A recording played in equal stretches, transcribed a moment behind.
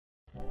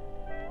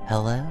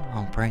Hello,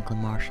 I'm Franklin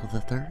Marshall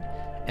III.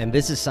 And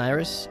this is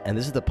Cyrus, and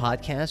this is the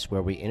podcast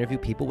where we interview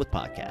people with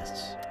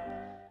podcasts.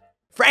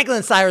 Franklin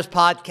and Cyrus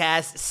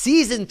Podcast,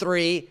 Season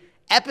 3,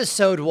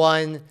 Episode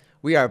 1.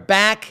 We are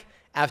back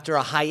after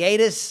a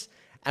hiatus,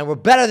 and we're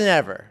better than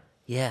ever.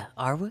 Yeah,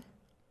 are we?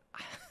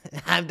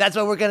 That's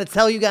what we're going to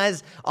tell you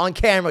guys on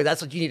camera.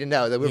 That's what you need to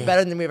know, that we're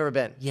better than we've ever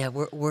been. Yeah,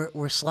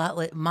 we're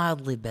slightly,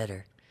 mildly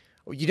better.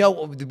 You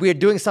know, we're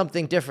doing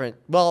something different.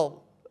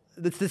 Well,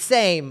 it's the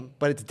same,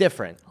 but it's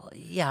different.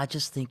 Yeah, I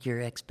just think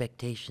your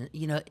expectation,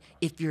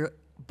 if your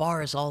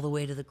bar is all the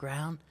way to the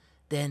ground,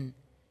 then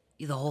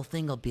the whole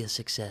thing will be a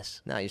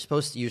success. No, you're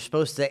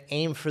supposed to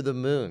aim for the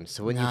moon.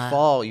 So when you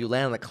fall, you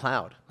land on the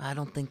cloud. I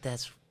don't think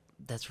that's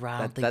right.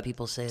 I don't think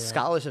people say that.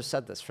 Scholars have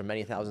said this for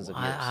many thousands of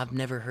years. I've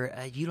never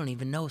heard. You don't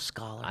even know a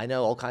scholar. I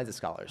know all kinds of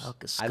scholars.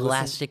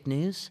 Scholastic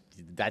news?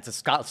 That's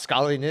a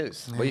scholarly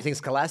news. What do you think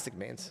scholastic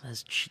means?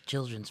 That's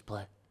children's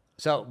play.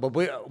 So, but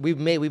we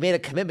made a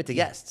commitment to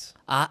guests.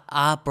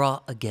 I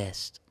brought a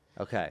guest.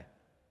 Okay.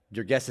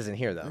 Your guest isn't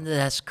here, though.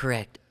 That's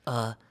correct.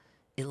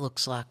 It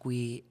looks like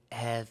we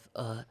have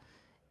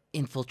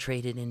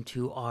infiltrated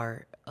into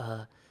our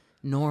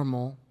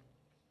normal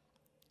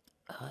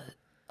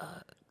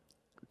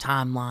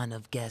timeline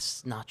of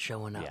guests not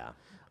showing up. Yeah.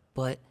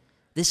 But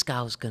this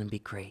guy was going to be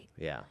great.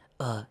 Yeah.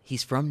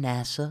 He's from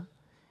NASA,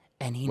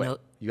 and he knows.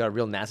 You got a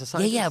real NASA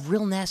scientist? Yeah,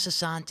 real NASA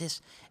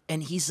scientist,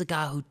 and he's the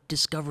guy who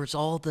discovers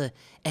all the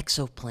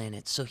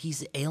exoplanets. So he's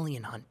the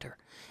alien hunter,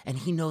 and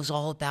he knows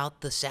all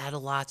about the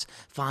satellites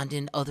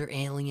finding other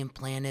alien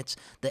planets,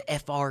 the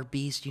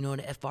FRBs. Do you know what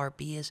an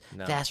FRB is?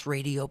 No. Fast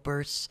radio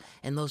bursts,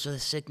 and those are the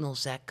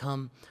signals that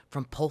come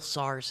from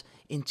pulsars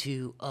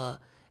into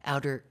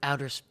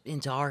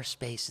into our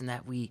space, and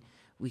that we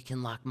can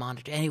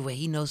monitor. Anyway,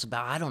 he knows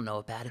about. I don't know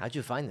about it. How'd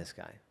you find this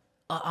guy?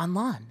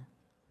 Online.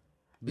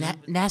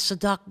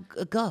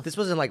 NASA.gov. This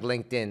wasn't like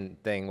LinkedIn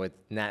thing with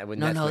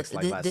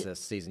Netflix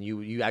last season.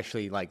 You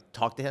actually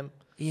talked to him?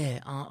 Yeah.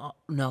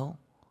 No,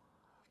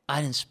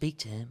 I didn't speak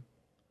to him.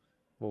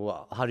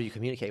 Well, how do you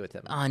communicate with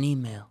him? On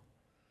email.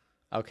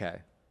 Okay.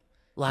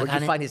 Like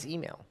Where'd you find his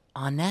email?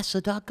 On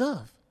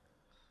NASA.gov.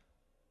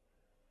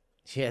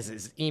 He has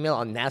his email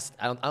on NASA.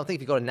 I don't think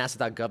if you go to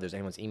NASA.gov, there's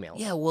anyone's emails.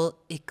 Yeah, well,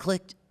 it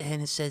clicked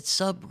and it said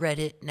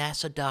subreddit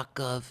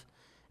NASA.gov,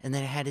 and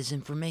then it had his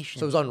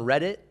information. So it was on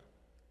Reddit?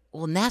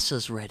 Well,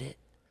 NASA's Reddit.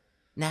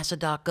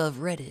 NASA.gov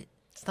Reddit.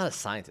 It's not a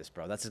scientist,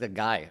 bro. That's just a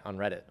guy on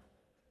Reddit.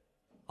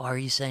 Are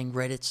you saying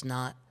Reddit's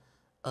not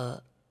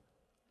what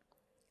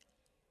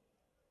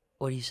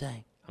are you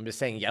saying? I'm just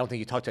saying, I don't think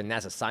you talked to a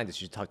NASA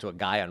scientist. You talked to a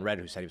guy on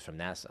Reddit who said he was from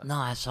NASA. No,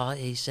 I saw it.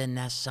 He said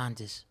NASA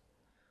scientist.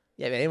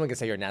 Yeah, man, anyone can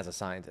say you're a NASA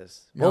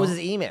scientist. No. What was his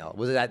email?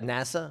 Was it at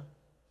NASA?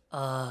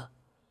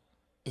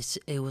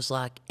 It was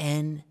like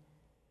N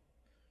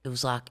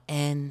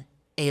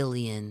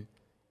alien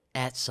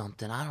at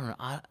something. I don't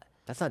know.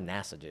 That's not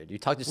NASA, dude. You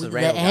talked to just a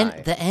random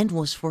guy. The N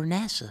was for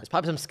NASA. It's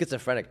probably some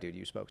schizophrenic dude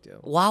you spoke to.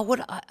 Why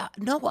would I?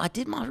 No, I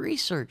did my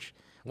research.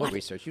 What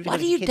research? Why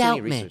do you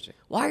doubt me?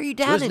 Why are you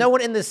doubting? There's no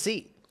one in this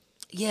seat.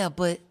 Yeah,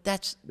 but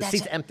that's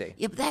seat's empty.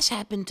 Yeah, but that's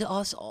happened to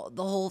us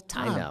the whole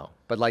time. I know,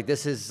 but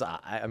this is.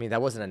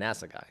 That wasn't a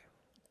NASA guy.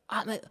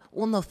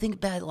 Well, no. Think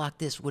about it like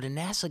this: would a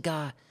NASA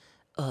guy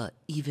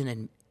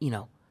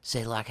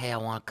say hey, I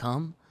want to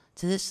come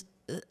to this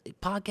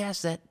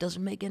podcast that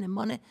doesn't make any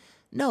money?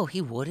 No, he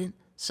wouldn't.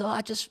 So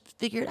I just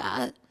figured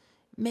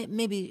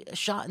maybe a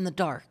shot in the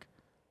dark.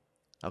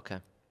 Okay.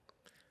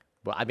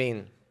 Well,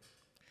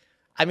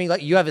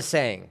 like you have a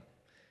saying,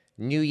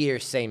 New Year,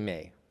 same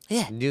me.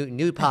 Yeah.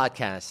 New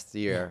podcast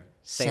year,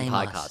 same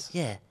podcast. Us.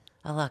 Yeah,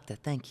 I like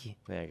that. Thank you.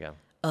 There you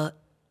go.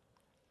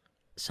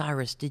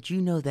 Cyrus, did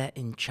you know that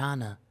in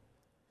China,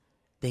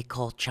 they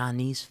call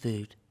Chinese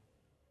food?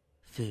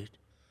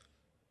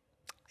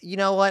 You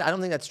know what? I don't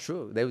think that's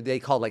true. They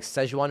call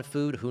Szechuan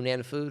food,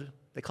 Hunan food.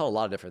 They call a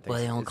lot of different things. Well,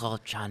 they don't call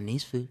it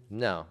Chinese food.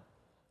 No.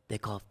 They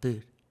call it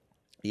food.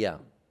 Yeah.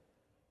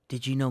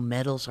 Did you know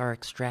metals are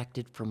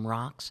extracted from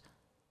rocks?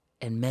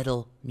 And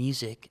metal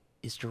music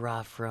is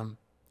derived from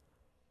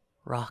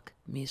rock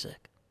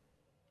music.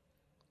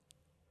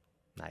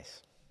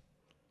 Nice.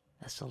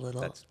 That's a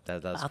little. That was I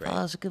great. thought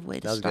that was a good way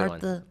to that was start a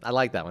good one. I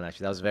like that one,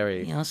 actually. That was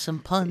very. Some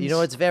puns. You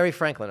know, it's very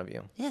Franklin of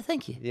you. Yeah,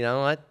 thank you. You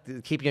know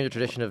what? Keeping in the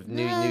tradition of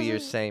New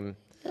Year's same.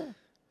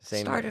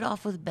 Started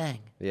off with a bang.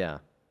 Yeah.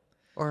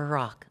 Or a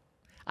rock.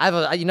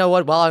 You know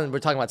what? While we're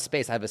talking about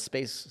space, I have a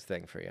space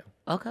thing for you.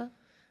 Okay.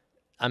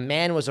 A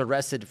man was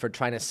arrested for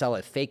trying to sell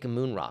a fake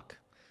moon rock.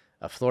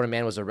 A Florida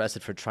man was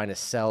arrested for trying to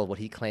sell what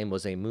he claimed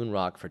was a moon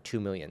rock for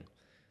 $2 million.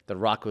 The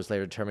rock was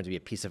later determined to be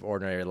a piece of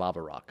ordinary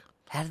lava rock.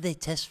 How did they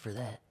test for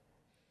that?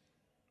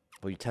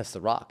 Well, you test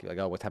the rock. You're like,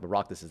 oh, what type of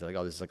rock this is? They're like,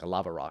 oh, this is like a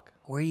lava rock.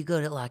 Where you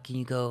go to, can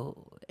you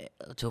go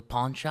to a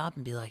pawn shop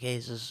and be like, hey,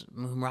 is this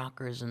moon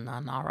rock or is it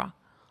not rock?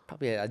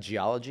 Probably a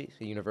geology,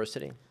 a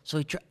university.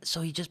 So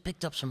he just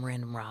picked up some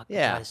random rock and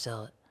Yeah. tried to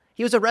sell it.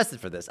 He was arrested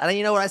for this. And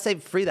you know what? I say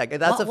free that guy.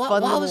 That's a fun Why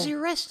little... was he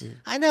arrested?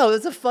 I know.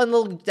 It's a fun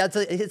little... That's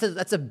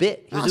a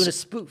bit. He was doing a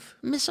spoof.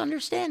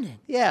 Misunderstanding.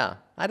 Yeah.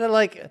 I don't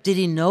like... Did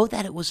he know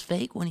that it was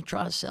fake when he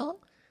tried to sell it?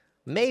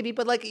 Maybe,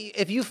 but like,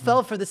 if you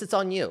fell for this, it's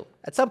on you.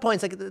 At some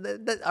point, it's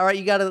like, all right,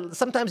 you gotta...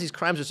 Sometimes these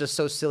crimes are just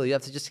so silly. You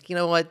have to just, you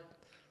know what?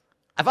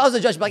 If I was a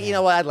judge, like, you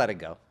know what? I'd let it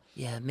go.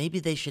 Yeah, maybe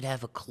they should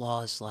have a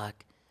clause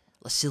like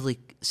a silly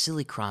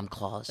crime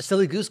clause. A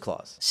silly goose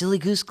clause. Silly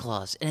goose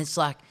clause. And it's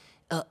like,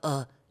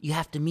 you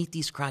have to meet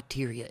these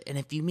criteria. And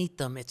if you meet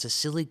them, it's a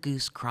silly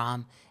goose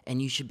crime and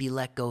you should be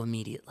let go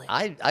immediately.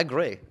 I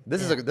agree.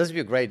 This would be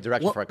a great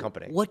direction for a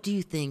company. What do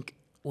you think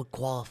would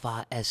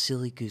qualify as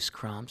silly goose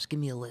crimes? Give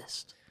me a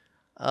list.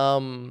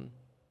 No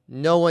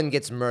one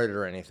gets murdered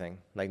or anything.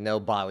 Like, no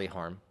bodily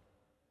harm.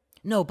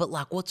 No, but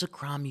like, what's a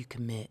crime you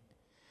commit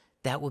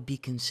that would be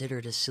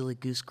considered a silly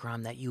goose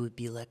crime that you would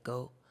be let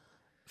go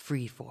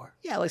free for?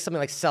 Yeah, like something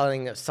like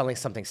selling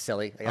something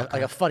silly,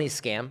 like a funny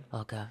scam.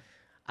 Okay.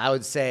 I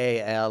would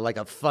say like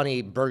a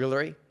funny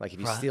burglary, like if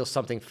you steal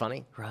something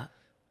funny. Right.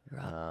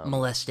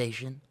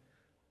 Molestation.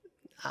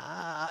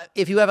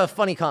 If you have a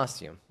funny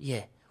costume.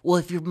 Yeah. Well,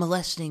 if you're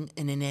molesting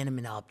an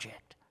inanimate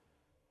object.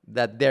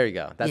 There you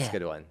go. That's a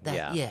good one.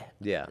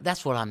 Yeah.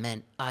 That's what I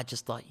meant. I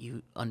just thought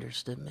you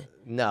understood me.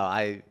 No,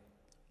 I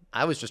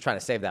was just trying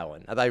to save that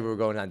one. I thought you were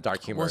going on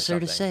dark humor. What's there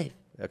to save?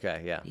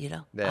 Okay, yeah. You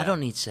know, Yeah. I don't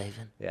need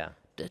saving. Yeah.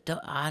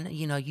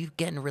 You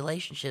get in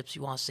relationships,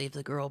 you want to save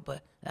the girl,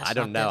 but that's I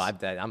don't know. not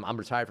this. I'm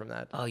retired from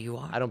that. Oh, you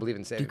are? I don't believe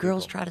in saving Do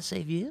girls people. try to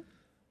save you?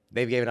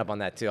 They've given up on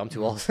that too. I'm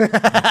too old.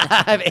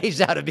 I've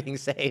aged out of being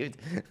saved.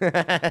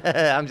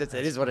 It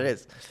is what it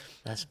is.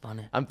 That's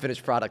funny. I'm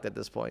finished product at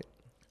this point.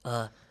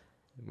 What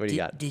do you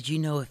got? Did you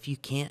know if you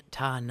can't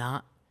tie a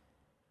knot,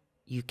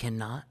 you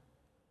cannot?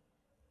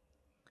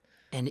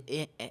 And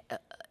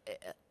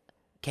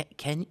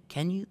can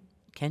you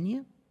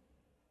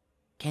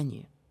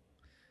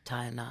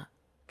tie a knot?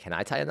 Can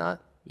I tie a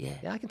knot? Yeah.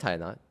 Yeah, I can tie a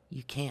knot.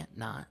 You can't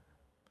not.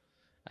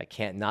 I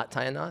can't not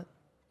tie a knot?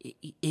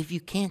 If you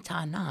can't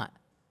tie a knot,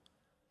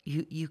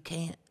 you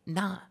can't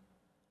not.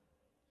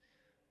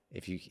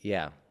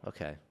 Yeah,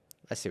 okay.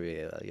 I see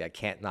what you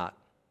can't not.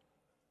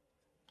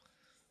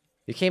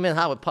 You came in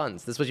hot with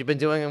puns. This is what you've been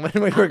doing when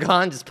we were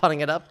gone, just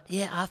punning it up?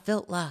 Yeah, I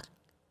felt like,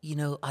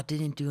 I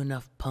didn't do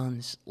enough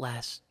puns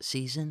last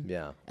season.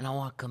 Yeah. And I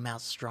want to come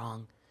out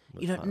strong.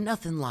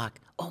 Nothing like,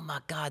 oh my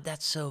God,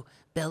 that's so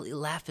belly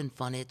laughing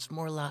funny. It's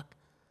more like,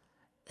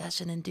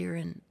 that's an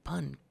endearing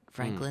pun,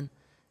 Franklin.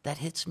 That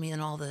hits me in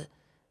all the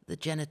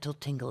genital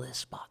tingle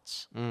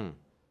spots.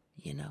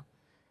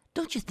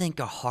 Don't you think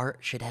a heart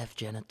should have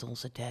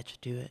genitals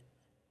attached to it?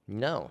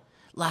 No.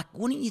 Like,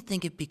 wouldn't you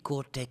think it'd be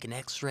cool to take an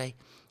X-ray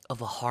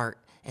of a heart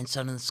and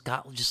suddenly it's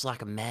got just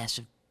like a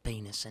massive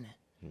penis in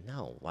it?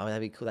 No. Why would that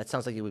be cool? That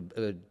sounds like it would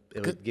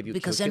give you...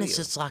 Because then it's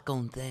its like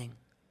own thing.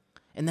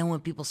 And then when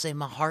people say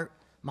my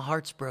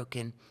heart's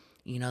broken,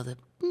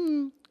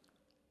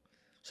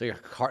 So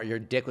your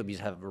dick would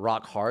have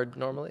rock hard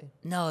normally?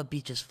 No, it'd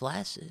be just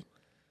flaccid.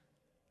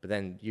 But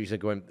then usually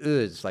going,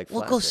 it's like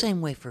flaccid. We'll go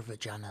same way for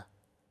vagina.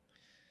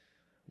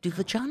 Do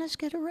vaginas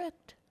get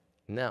erect?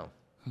 No.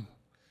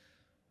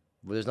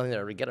 Well, there's nothing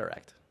that get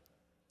erect.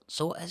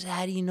 So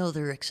how do you know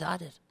they're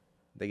excited?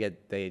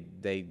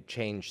 They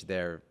change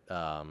their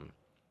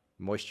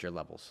moisture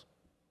levels.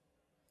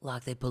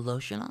 Like they put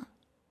lotion on?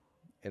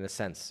 In a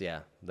sense, yeah.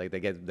 Like they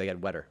get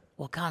wetter.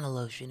 What kind of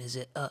lotion? Is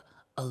it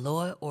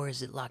aloe or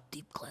is it like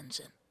deep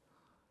cleansing?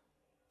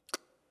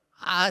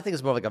 I think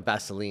it's more like a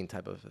Vaseline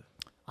type of...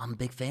 I'm a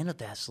big fan of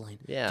Vaseline.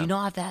 Yeah. Do you know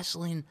I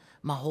Vaseline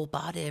my whole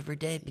body every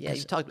day? Because Yeah,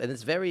 you talk, and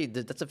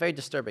that's a very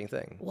disturbing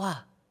thing. Why?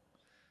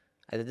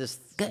 And it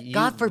just...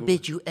 God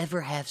forbid you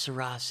ever have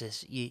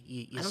psoriasis.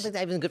 I don't think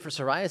that's even good for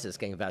psoriasis,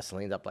 getting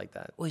Vaselined up like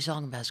that. What are you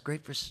talking about? It's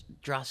great for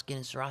dry skin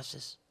and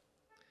psoriasis.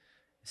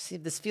 See,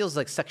 this feels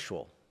like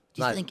sexual.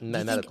 Do you not think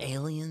medical.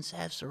 aliens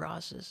have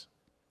psoriasis?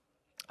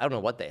 I don't know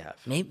what they have.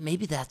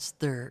 Maybe that's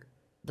their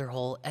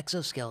whole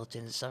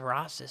exoskeleton is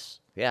psoriasis.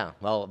 Yeah,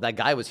 well, that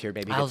guy was here.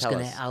 Maybe he could tell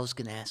us. I was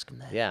gonna ask him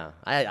that. Yeah,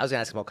 I was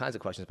gonna ask him all kinds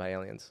of questions about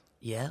aliens.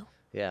 Yeah?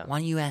 Yeah. Why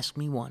don't you ask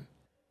me one?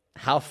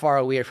 How far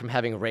are we from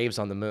having raves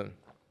on the moon?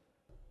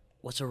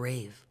 What's a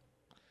rave?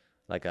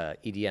 Like a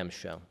EDM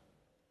show.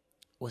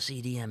 What's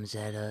EDM? Is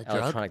that a drug?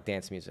 Electronic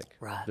dance music.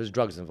 Right. There's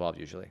drugs involved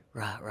usually.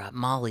 Right.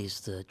 Molly's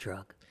the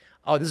drug.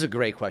 Oh, this is a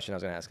great question I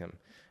was going to ask him.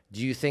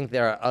 Do you think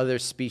there are other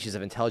species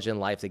of intelligent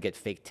life that get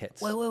fake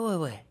tits? Wait.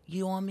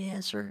 You want me to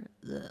answer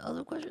the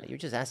other question? You're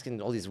just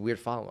asking all these weird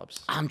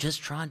follow-ups. I'm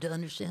just trying to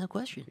understand the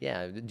question.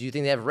 Yeah. Do you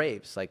think they have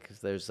raves? Like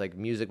there's like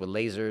music with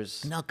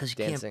lasers? No, because you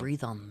dancing? can't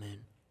breathe on the moon.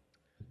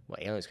 Well,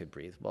 aliens could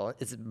breathe. Well,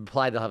 it's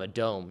implied they'll have a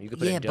dome. You could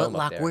put a Yeah, dome but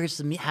up like,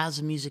 there. how's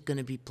the music going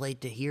to be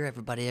played to hear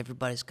everybody?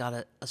 Everybody's got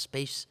a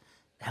space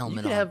You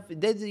helmet could on.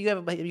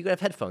 you could have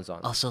headphones on.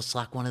 Also, it's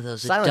like one of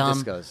those Silent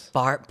dumb discos.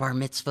 bar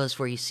mitzvahs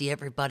where you see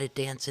everybody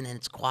dancing and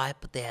it's quiet,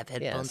 but they have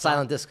headphones Yeah, silent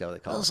on. disco they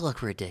call Those it.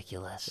 look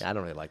ridiculous. Yeah, I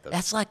don't really like those.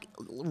 That's like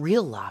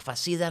real life. I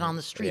see that on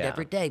the street Yeah,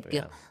 every day.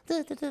 yeah.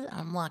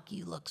 I'm like,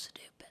 you look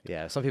stupid.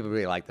 Yeah, some people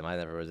really like them. I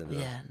never was into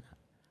them. Yeah.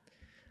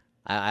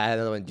 I had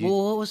another one.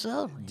 Well, what was the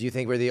other one? Do you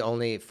think we're the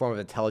only form of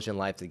intelligent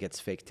life that gets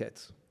fake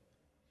tits?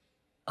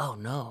 Oh,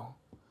 no.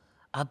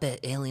 I bet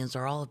aliens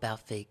are all about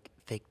fake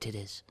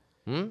titties.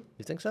 You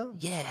think so?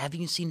 Yeah, have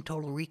you seen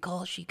Total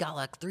Recall? She got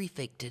like 3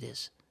 fake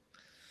titties.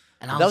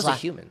 And That was a like,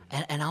 human.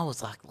 And I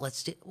was like,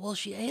 well,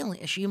 she alien.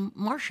 Is she a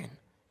Martian?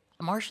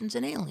 A Martian's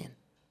an alien.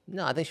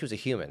 No, I think she was a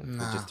human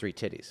with just 3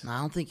 titties. No, I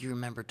don't think you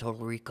remember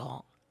Total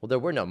Recall. Well, there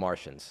were no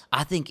Martians.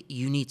 I think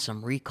you need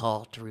some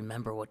recall to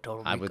remember what Total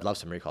Recall. I would love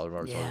some recall.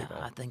 Total Yeah,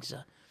 Recall. I think so.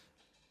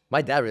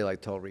 My dad really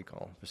liked Total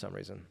Recall for some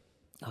reason.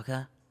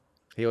 Okay.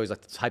 He always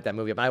liked to hype that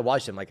movie up. And I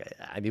watched him.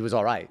 He was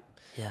all right.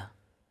 Yeah.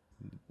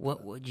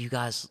 What you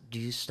guys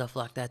do stuff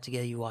like that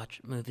together? You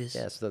watch movies?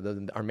 Yeah, it's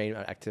our main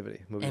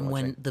activity. Movie And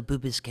watching. when the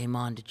boobies came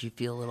on, did you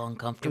feel a little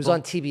uncomfortable? It was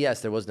on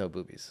TBS. There was no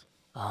boobies.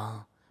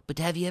 But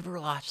have you ever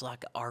watched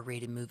like an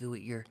R-rated movie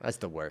with That's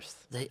the worst.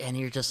 and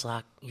you're just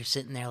like you're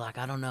sitting there like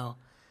I don't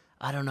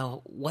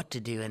know what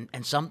to do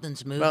and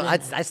something's moving. Well,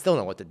 I still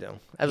know what to do.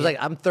 I was like,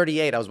 I'm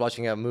 38. I was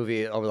watching a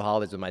movie over the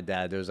holidays with my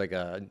dad. There was like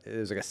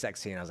a sex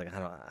scene. I was like,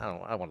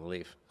 I want to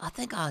leave. I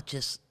think I'll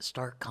just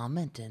start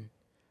commenting,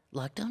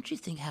 like, don't you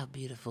think how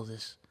beautiful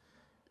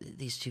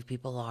these two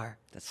people are?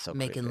 That's so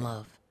making creepy.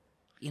 love.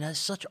 You know, it's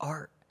such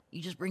art.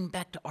 You just bring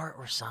back to art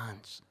or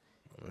science.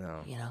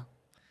 No. You know.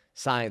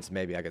 Science,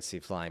 maybe I could see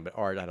flying, but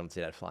art, I don't see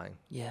that flying.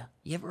 Yeah.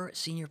 You ever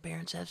seen your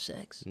parents have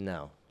sex?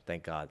 No,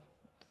 thank God.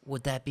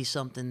 Would that be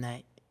something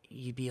that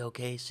you'd be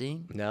okay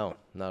seeing? No,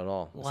 not at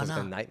all. Why Sounds like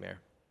a not? nightmare.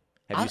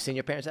 Have you seen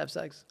your parents have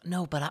sex?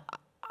 No, but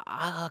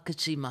I could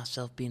see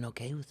myself being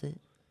okay with it.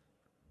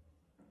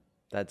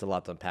 That's a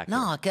lot to unpack.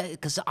 No,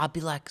 because I'd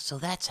be like, so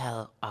that's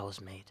how I was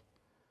made.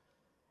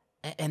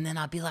 And then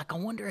I'd be like, I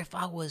wonder if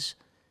I was,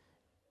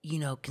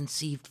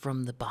 conceived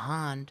from the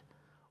behind,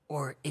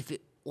 or if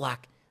it,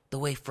 like, the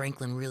way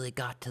Franklin really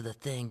got to the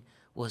thing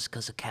was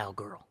because of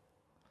cowgirl.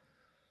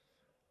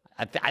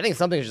 I think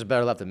something's just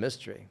better left a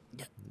mystery.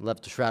 Yeah.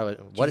 Left to shroud it.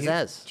 What is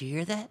this? Did you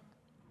hear that?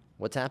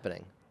 What's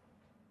happening?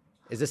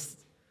 Is this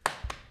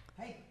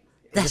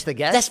the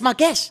guest? That's my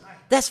guest.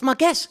 That's my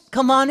guest.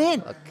 Come on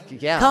in.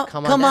 Yeah,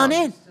 come come on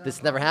down. in.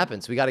 This never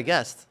happens. We got a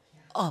guest.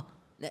 Oh,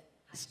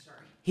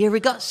 here we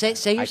go. Say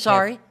I you're can't-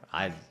 sorry.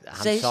 I'm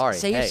Say- sorry.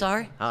 say you're Hey,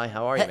 sorry. Hi,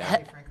 how are you,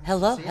 man?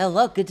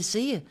 Hello. Good to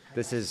see you.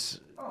 This is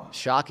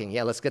shocking.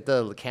 Yeah, let's get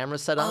the camera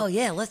set up. Oh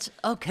yeah,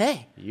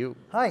 okay. You.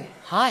 Hi.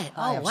 Hi.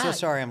 Oh Hi, I'm wow. so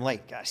sorry I'm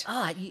late, guys.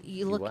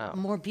 You look Wow.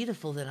 more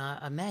beautiful than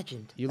I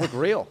imagined. You look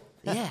real.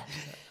 Yeah.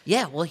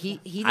 Yeah. Well, he.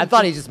 I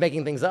thought he's just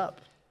making things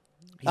up.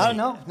 Oh,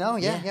 no,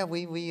 Yeah. yeah,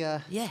 we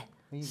Yeah.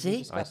 we See.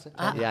 discussed it.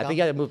 Yeah, I think you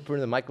got to move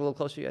the mic a little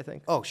closer to you, I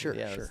think. Oh, sure,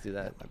 Yeah, sure. let's do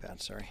that. My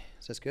bad, sorry.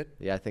 Is this good?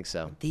 Yeah, I think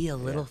so. A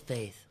little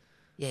faith.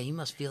 Yeah, you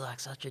must feel like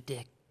such a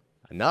dick.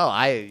 So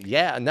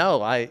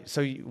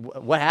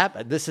what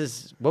happened?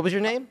 What was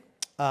your name?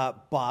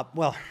 Bob,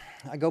 well,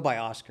 I go by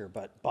Oscar,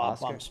 but Bob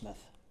Oscar? Bumsmith.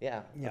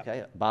 Yeah. Yeah.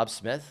 Okay. Bob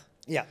Smith?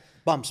 Yeah,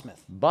 Bumsmith.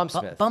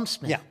 Bumsmith.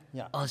 Bumsmith.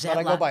 Yeah. Oh, is but that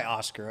I go like, by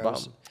Oscar.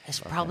 It's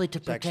probably to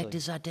protect actually-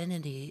 his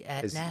identity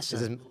at NASA. Is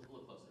this a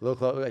little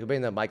close?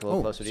 Bring the mic a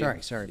little closer to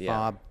you. sorry.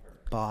 Yeah.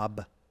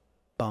 Bob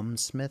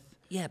Bumsmith.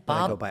 Yeah, But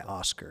I go Bob. by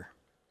Oscar.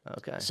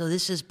 Okay. So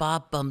this is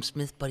Bob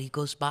Bumsmith, but he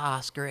goes by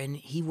Oscar, and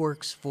he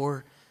works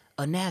for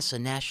NASA,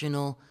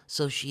 National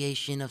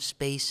Association of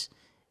Space.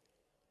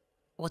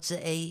 What's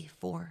the A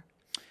for?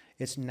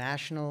 It's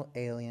National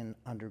Alien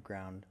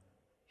Underground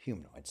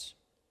Humanoids.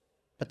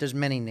 But there's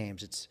many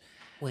names. It's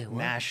Wait, what?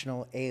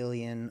 National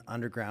Alien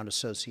Underground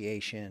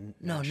Association.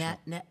 No,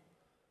 National-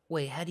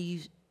 Wait, how do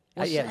you?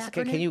 What's Yes. the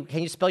Can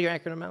acronym? you spell your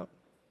acronym out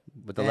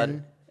with the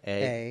letter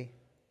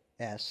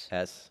NASUH.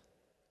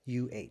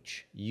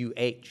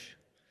 S-U-H?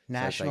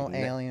 National na-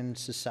 Alien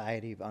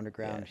Society of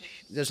Underground.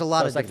 There's a lot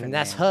So of it's like different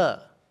names.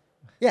 NASUH.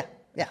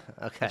 Yeah.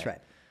 Okay. That's right.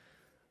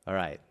 All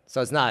right.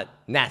 So it's not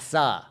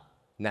NASA.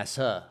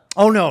 NASUH.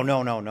 Oh no,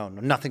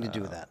 nothing to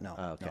do with that. No.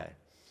 Okay. no.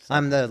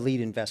 I'm the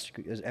lead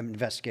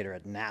investigator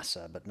at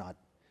NASA, but not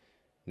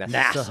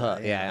NASA.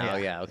 yeah, Yeah. Oh,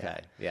 yeah, yeah. Okay.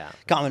 Yeah.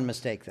 common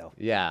mistake though.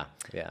 Yeah.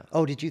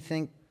 Oh, did you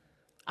think?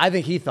 I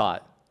think he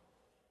thought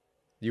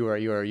you were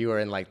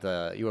in like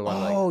you were one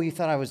of like. Oh, you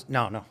thought I was?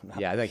 No.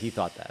 Yeah, I think he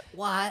thought that.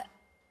 What?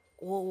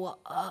 What?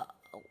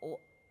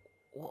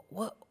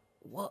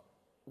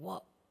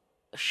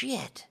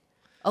 Shit.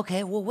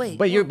 Okay. Well, wait.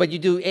 But you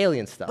do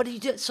alien stuff. But you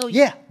do so.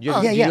 Yeah. You-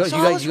 yeah. you- Yeah. you So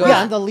guys- I was you right. guys-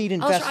 Yeah, I'm the lead I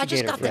investigator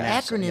just got for the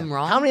NASA. acronym yeah.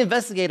 wrong. How many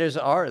investigators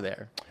are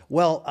there?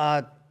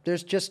 Well,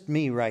 there's just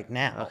me right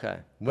now. Okay.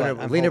 but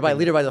I'm Leader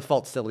hoping- by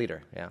default, still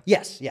leader. Yeah.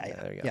 Yes. Yeah.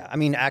 there you go. Yeah. I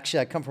mean, actually,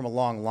 I come from a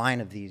long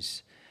line of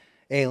these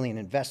alien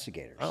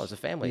investigators. Oh, it's a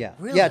family. Yeah.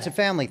 Really? Yeah, it's a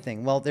family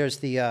thing. Well, there's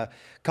the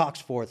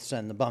Coxforths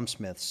and the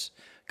Bumsmiths.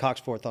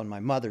 Coxforth on my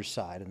mother's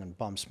side, and then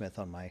Bumsmith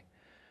on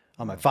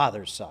my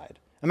father's side.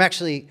 I'm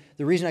actually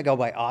the reason I go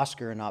by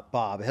Oscar and not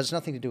Bob. It has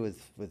nothing to do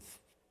with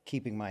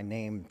keeping my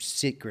name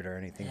secret or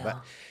anything,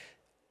 but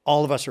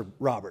all of us are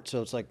Robert.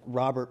 So it's like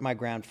Robert, my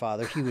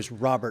grandfather. He was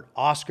Robert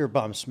Oscar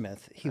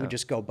Bumsmith. He would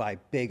just go by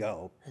Big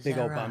O, Big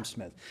that O right?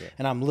 Bumsmith,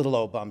 and I'm Little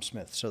O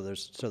Bumsmith. So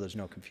there's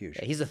no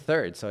confusion. Yeah, he's a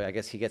third, so I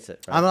guess he gets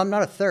it. Right? I'm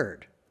not a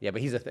third. Yeah,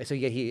 but he's a so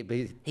yeah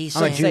He's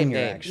I'm a saying, junior,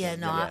 name. actually. Yeah,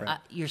 no, Yeah.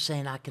 you're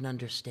saying I can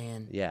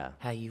understand. Yeah.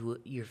 How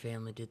your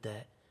family did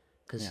that,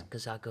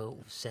 because I go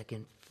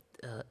second,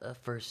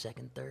 first,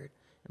 second, third.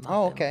 In my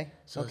Oh, family. okay.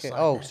 So it's okay. like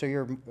Oh, that. so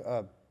you're.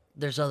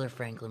 There's other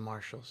Franklin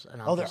Marshalls.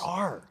 And I'm Oh, there just-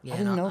 are. Yeah, I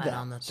didn't know and that.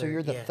 I'm the So third,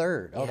 you're the yeah.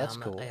 third. Oh, Yeah, that's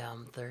cool.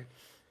 I'm third.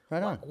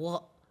 Right on.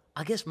 Well,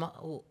 I guess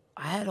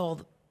I had all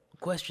the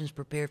questions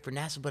prepared for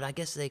NASA, but I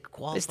guess they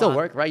qualify. They still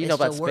work, right? You They know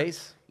about still work.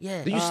 space.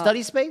 Yeah. Do you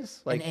study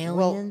space? and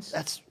Well, aliens?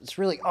 it's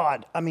really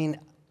odd. I mean,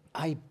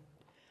 I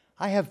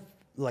have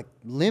like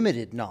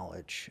limited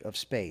knowledge of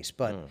space,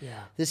 but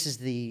Yeah. this is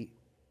the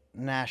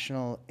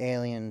National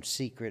Alien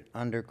Secret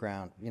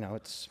Underground. You know,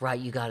 it's Right,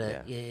 you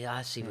gotta. Yeah. Yeah,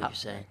 I see what you're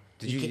saying.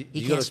 Did He you- can't, did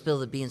he you go can't to- spill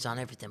the beans on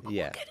everything, but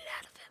Yeah. we'll get it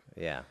out of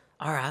him. Yeah.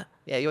 All right.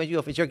 Yeah, you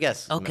it's your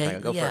guess. Okay.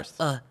 Franklin. Go yeah. first.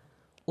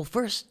 Well,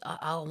 first,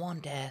 I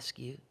wanted to ask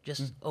you,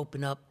 just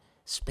open up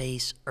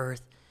space,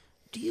 Earth.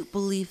 Do you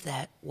believe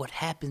that what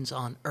happens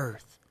on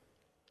Earth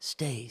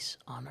stays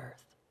on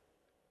Earth?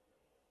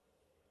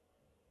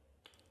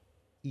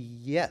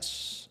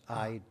 yes,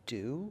 I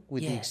do,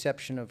 with the Yeah.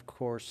 exception, of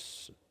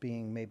course,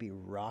 being maybe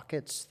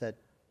rockets that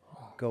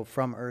go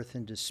from Earth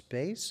into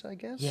space. I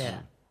guess.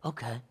 Yeah.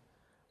 Okay.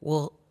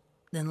 Well,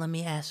 then let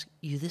me ask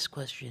you this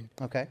question,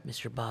 Okay.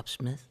 Mr. Bob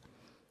Smith.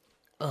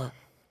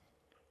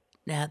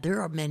 Now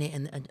there are many,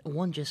 and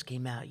one just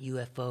came out,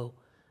 UFO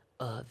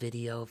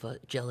video of a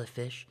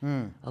jellyfish.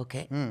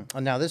 Okay. Oh,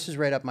 now this is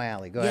right up my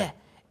alley. Go Yeah,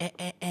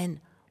 ahead. and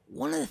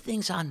one of the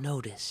things I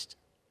noticed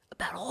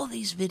about all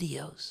these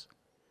videos,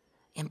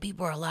 and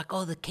people are like,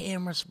 "Oh, the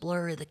camera's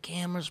blurry,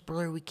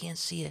 we can't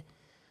see it."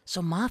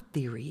 So my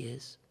theory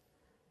is,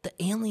 the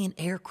alien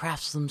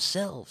aircrafts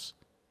themselves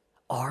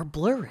are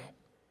blurry.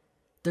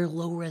 They're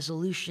low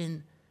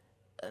resolution,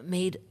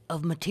 made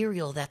of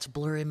material that's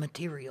blurry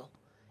material,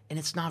 and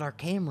it's not our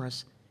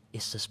cameras;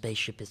 it's the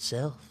spaceship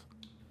itself,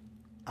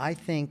 I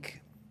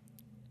think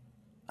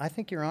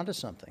you're onto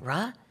something.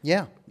 right?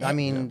 Yeah. I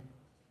mean,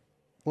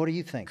 what do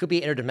you think? Could be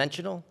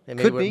interdimensional. And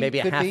maybe Could we're be. maybe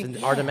a could half be.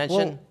 in our dimension.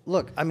 Well,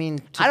 look, I mean,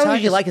 I don't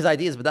usually this- like his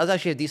ideas, but that was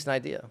actually a decent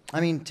idea. I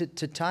mean,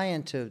 to tie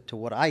into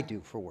what I do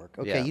for work.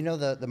 Okay, Yeah. you know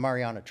the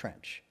Mariana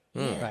Trench,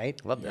 right?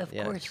 Love Yeah, that. of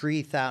Yeah. course.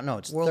 3,000. No,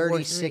 it's World War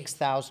III.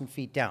 36,000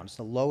 feet down. It's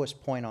the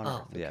lowest point on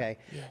Earth. Yeah. Okay.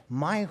 Yeah.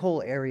 My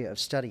whole area of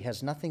study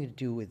has nothing to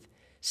do with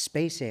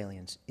space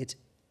aliens. It's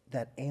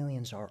that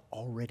aliens are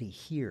already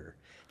here.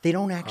 They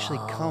don't actually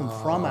come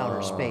from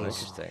outer space.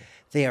 Interesting.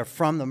 They are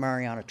from the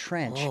Mariana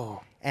Trench,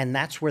 Oh. and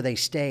that's where they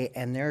stay.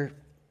 And their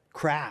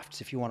crafts,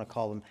 if you want to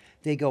call them,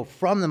 they go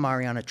from the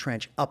Mariana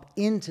Trench up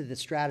into the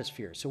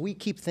stratosphere. So we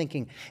keep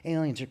thinking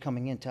aliens are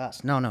coming into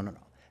us. No.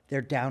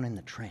 They're down in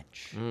the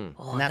trench, and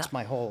that's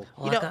my whole.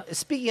 You know,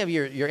 speaking of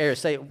your area,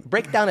 say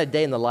break down a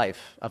day in the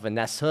life of a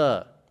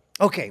NASUH.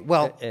 Okay,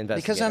 well, Investigator.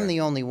 because I'm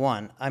the only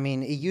one. I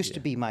mean, it used to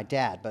be my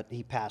dad, but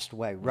he passed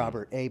away,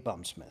 Robert A.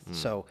 Bumsmith.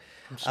 So,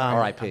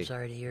 R.I.P. I'm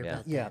sorry to hear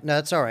about yeah, that. no,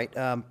 that's all right.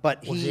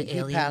 But Was he it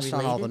alien passed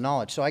on all the related?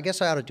 knowledge. So I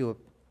guess I ought to do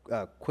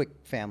a quick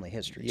family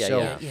history. Yeah,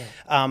 so,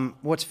 yeah.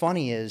 what's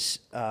funny is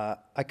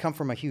I come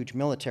from a huge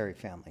military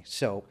family.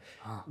 So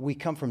we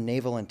come from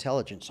naval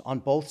intelligence on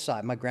both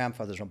sides. My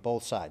grandfather's on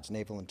both sides,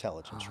 naval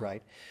intelligence,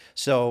 right?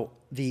 So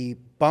the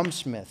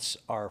Bumsmiths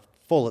are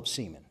full of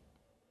seamen.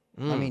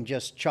 I mean,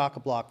 just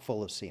chock-a-block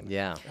full of seamen.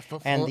 Yeah.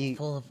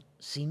 Full of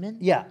semen?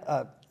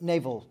 Yeah,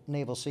 naval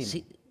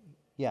seamen.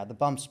 Yeah, the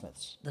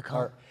Bumsmiths.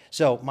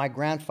 So my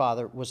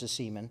grandfather was a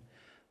seaman.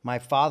 My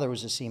father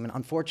was a seaman.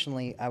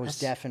 Unfortunately, I was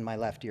deaf in my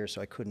left ear,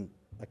 so I couldn't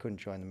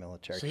join the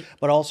military. So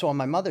but also on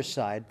my mother's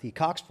side, the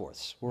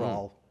Coxforths were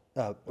all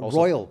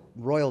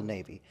Royal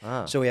Navy.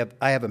 So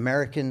I have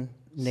American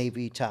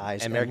Navy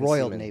ties American and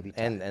Royal seamen. Navy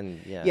ties.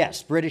 And yeah.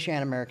 Yes, British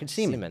and American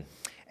seamen. Seamen.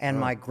 And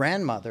my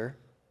grandmother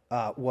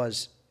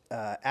was,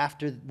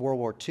 after World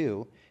War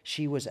II,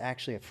 she was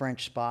actually a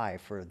French spy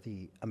for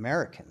the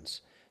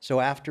Americans. So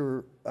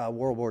after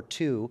World War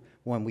II,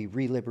 when we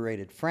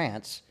reliberated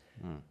France,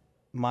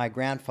 my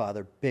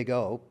grandfather, Big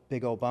O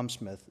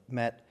Bumsmith,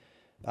 met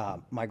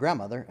my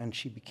grandmother, and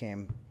she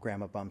became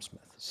Grandma Bumsmith.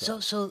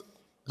 So,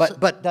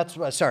 but that's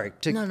sorry.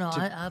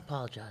 I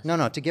apologize.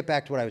 No, to get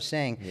back to what I was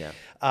saying. Yeah.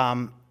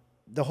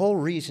 The whole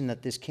reason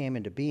that this came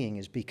into being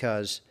is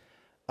because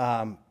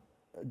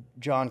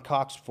John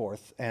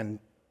Coxforth and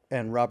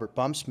Robert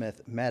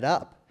Bumsmith met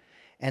up,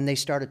 and they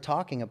started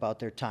talking about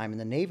their time in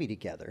the Navy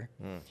together,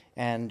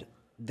 and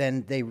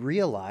then they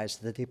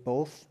realized that they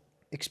both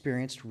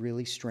experienced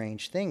really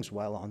strange things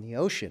while on the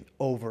ocean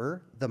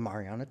over the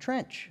Mariana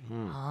Trench.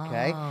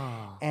 Okay,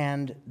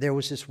 and there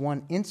was this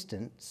one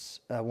instance,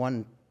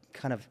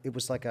 it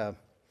was like a,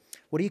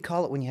 what do you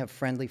call it when you have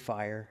friendly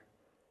fire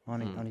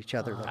on each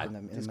other? Like in the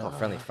It's middle? called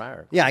friendly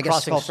fire. Yeah, I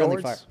guess Crossing it's called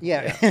friendly fire. swords?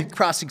 Yeah,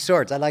 crossing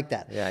swords. I like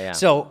that. Yeah.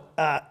 So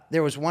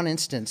there was one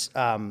instance.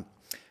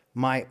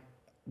 My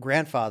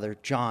grandfather,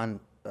 John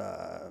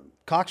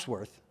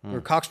Coxforth,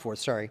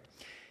 sorry,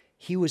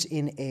 he was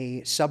in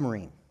a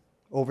submarine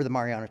over the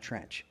Mariana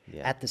Trench.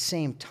 Yeah. At the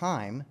same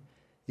time,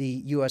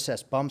 the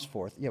USS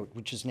Bumsforth,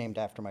 which is named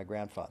after my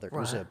grandfather, it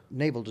was a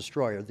naval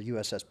destroyer, the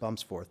USS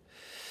Bumsforth,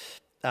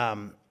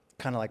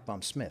 kind of like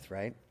Bum Smith,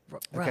 right?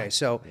 Okay, right.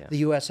 so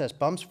the USS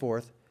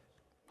Bumsforth,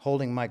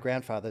 holding my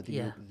grandfather,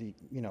 Yeah.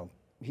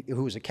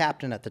 who was a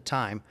captain at the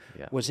time,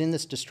 was in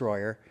this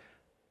destroyer.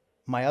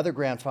 My other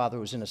grandfather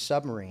was in a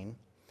submarine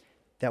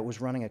that was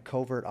running a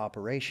covert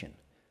operation.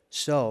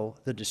 So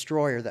the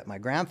destroyer that my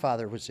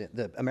grandfather was in,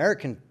 the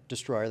American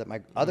destroyer that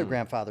my other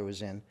grandfather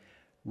was in,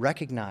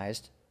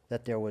 recognized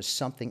that there was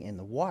something in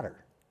the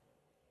water,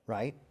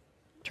 right?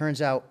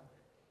 Turns out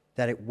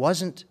that it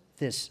wasn't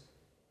this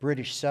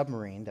British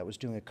submarine that was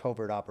doing a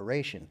covert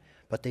operation,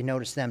 but they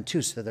noticed them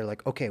too. So they're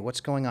like, okay,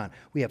 what's going on?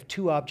 We have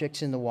two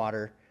objects in the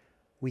water.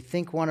 We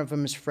think one of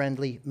them is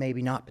friendly,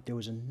 maybe not, but there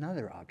was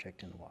another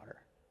object in the water.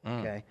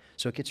 Okay,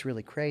 so it gets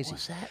really crazy.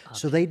 What's that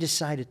So they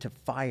decided to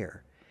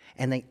fire,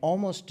 and they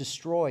almost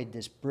destroyed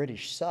this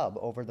British sub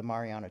over the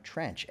Mariana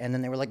Trench. And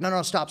then they were like,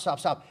 no, stop.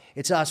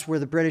 It's us. We're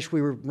the British.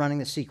 We were running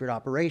the secret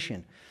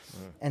operation.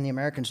 And the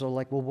Americans were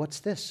like, well, what's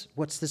this?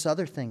 What's this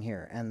other thing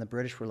here? And the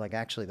British were like,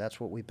 actually, that's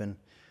what we've been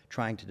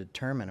trying to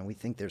determine, and we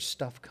think there's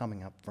stuff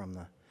coming up from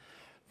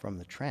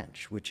the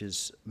trench, which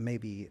is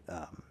maybe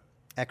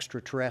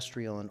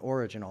extraterrestrial in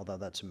origin, although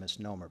that's a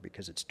misnomer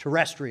because it's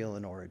terrestrial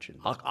in origin.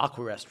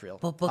 Aquarestrial.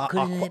 But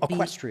couldn't it be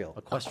Equestrial.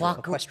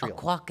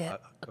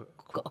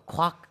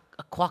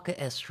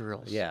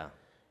 aquaestrials? Yeah.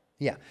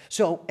 Yeah.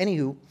 So,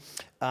 anywho,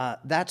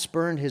 that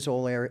spurned his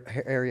whole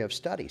area of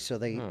study. So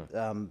they,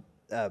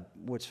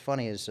 what's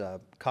funny is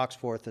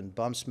Coxforth and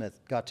Bumsmith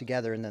got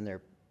together, and then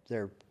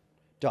their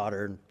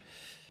daughter and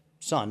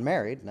son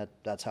married, and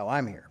that's how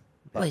I'm here.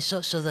 But, Wait,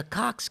 so the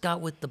Cox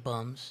got with the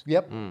Bums,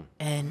 yep.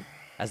 and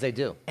As they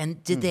do.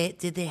 did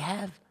they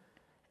have,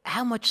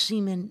 how much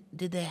semen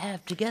did they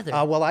have together?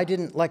 Well, I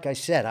didn't, like I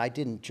said, I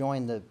didn't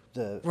join the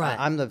Right.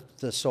 I'm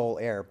the sole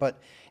heir. But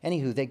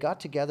anywho, they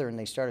got together and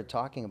they started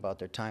talking about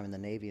their time in the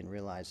Navy and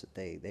realized that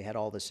they had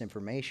all this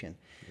information.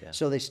 Yeah.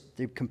 So they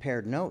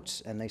compared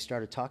notes and they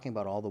started talking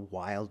about all the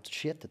wild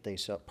shit that they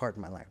saw. Pardon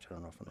my language, I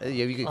don't know if I'm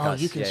Yeah, you can cuss.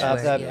 you can yeah,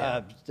 swear.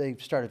 yeah. They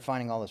started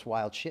finding all this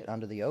wild shit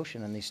under the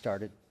ocean, and they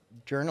started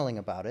journaling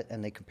about it,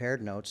 and they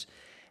compared notes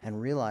and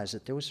realized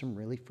that there was some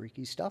really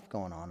freaky stuff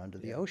going on under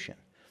the ocean.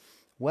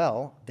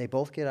 Well, they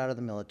both get out of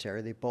the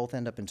military. They both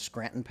end up in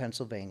Scranton,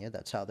 Pennsylvania.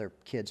 That's how their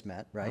kids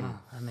met, right? Oh,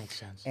 that makes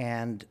sense.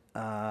 And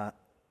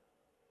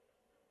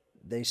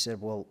they said,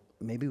 well,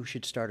 maybe we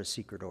should start a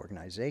secret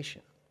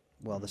organization.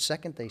 Well, the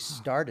second they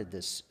started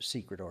this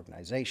secret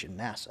organization,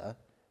 NASA,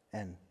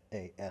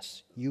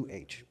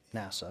 NASUH,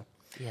 NASA,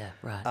 Yeah,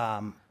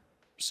 right.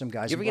 some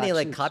guys You in ever get any black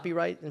like suits.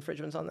 copyright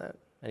infringements on that?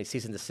 Any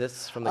cease and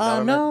desists from the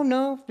government?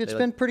 No. It's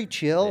been pretty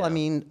chill. Yeah. I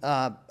mean,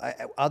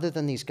 other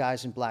than these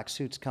guys in black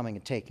suits coming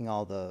and taking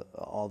all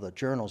the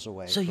journals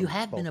away. So you from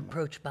have been both of them.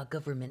 approached by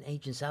government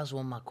agents. That was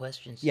one of my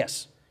questions.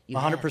 Yes, You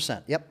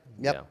 100%. Yep.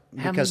 Yeah.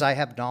 Because I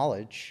have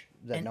knowledge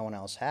that no one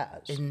else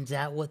has. Isn't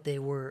that what they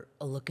were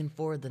looking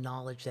for? The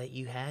knowledge that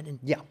you had? And,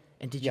 Yeah.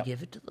 And did you Yeah.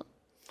 give it to them?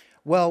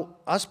 Well,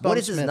 us What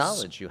is this Bumsmiths-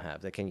 knowledge you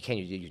have that you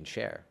can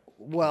share?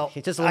 Well,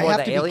 Just a little I more have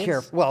of to the be aliens?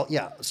 careful. Well,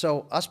 yeah.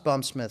 So us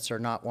Bumsmiths are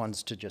not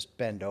ones to just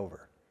bend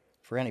over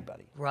for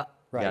anybody. Right.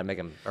 You gotta make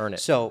them earn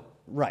it. So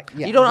right,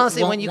 yeah. You don't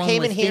honestly, One- when you one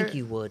came would in here, think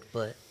you would,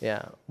 but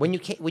yeah, when you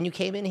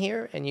came in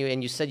here and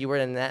you said you were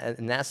in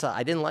NASA,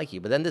 I didn't like you,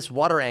 but then this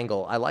water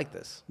angle, I like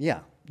this.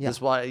 Yeah. This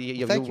water,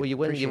 you Thank you.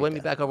 win Appreciate me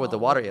that. back over with the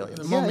water the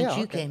aliens. moment yeah,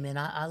 you okay. came in,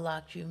 I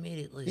locked you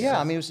immediately. Yeah, so-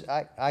 I mean, it was,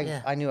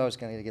 Yeah. I knew I was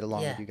going to get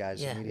along Yeah, with you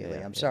guys yeah. immediately.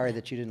 Yeah, I'm sorry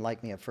that you didn't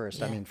like me at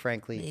first. I Yeah. mean,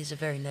 frankly, He's a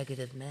very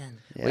negative man.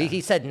 yeah. Well,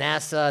 he said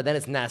NASA, then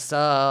it's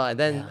NASA, and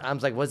then I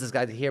was like, what's this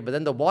guy here? But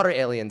then the water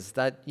aliens,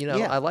 that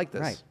I like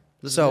this. Right.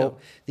 This is So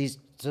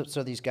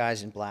new. these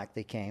guys in black,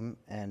 they came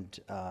and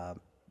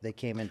they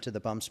came into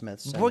the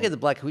Bumsmiths. and Before we they- get to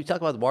black, can we talk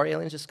about the water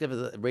aliens? Just give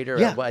the reader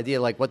Yeah. an idea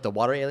like what the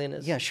water alien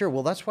is. yeah, sure.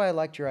 Well, that's why I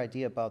liked your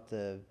idea about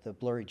the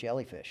blurry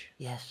jellyfish.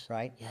 Yes.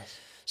 Right? Yes.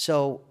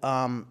 So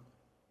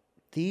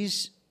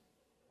these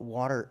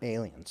water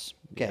aliens,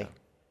 okay,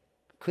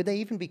 could they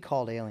even be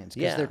called aliens?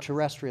 Because Yeah. they're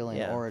terrestrial in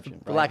Yeah, origin.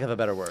 for right? lack of a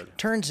better word.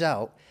 Turns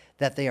out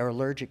that they are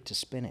allergic to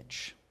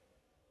spinach.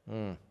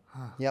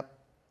 Yep.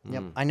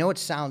 Yep. I know it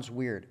sounds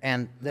weird.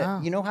 And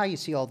you know how you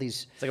see all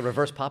these. It's like a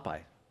reverse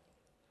Popeye.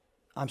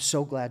 I'm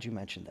so glad you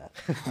mentioned that.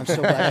 I'm so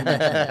glad you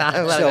mentioned that.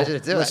 I'm glad I mentioned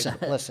it too,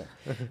 Listen.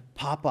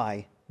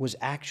 Popeye was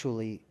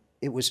actually,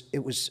 it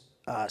was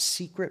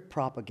secret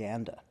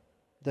propaganda.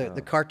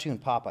 The cartoon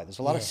Popeye. There's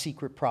a lot of Yeah.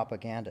 secret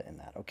propaganda in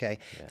that, okay?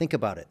 Think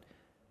about it.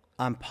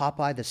 I'm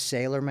Popeye the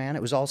Sailor Man.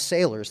 It was all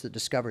sailors that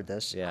discovered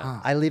this. Yeah.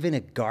 Huh. I live in a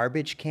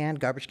garbage can.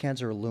 Garbage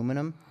cans are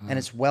aluminum. And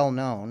it's well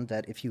known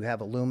that if you have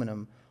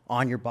aluminum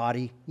on your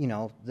body,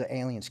 the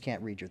aliens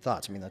can't read your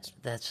thoughts. I mean,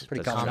 that's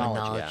pretty common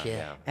knowledge.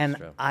 Yeah. And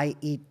true. I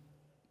eat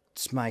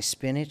my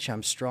spinach.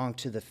 I'm strong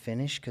to the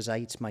finish because I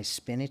eat my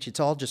spinach. It's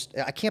all just,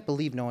 I can't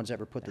believe no one's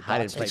ever put the Hide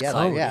dots in plain together.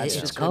 sight. Yeah, It's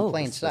it's in code.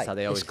 plain That's sight. how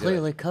they always It's do it.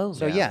 clearly code.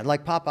 So yeah,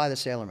 like Popeye the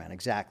Sailor Man,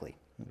 exactly.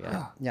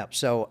 Yeah.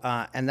 So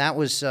and that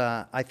was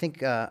I think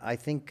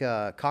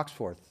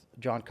Coxforth,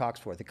 John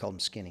Coxforth. They called him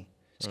Skinny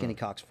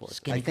Coxforth.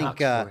 Skinny I think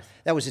Coxforth.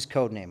 that was his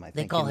code name. I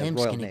They think call in the him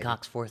Royal Skinny Navy.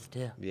 Coxforth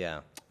too. Yeah.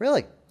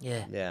 Really?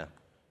 Yeah. Yeah.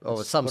 Oh,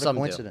 What some a do.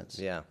 coincidence.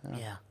 Yeah.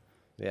 Yeah.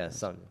 Yeah,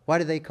 some. Why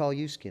do they call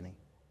you skinny?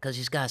 Because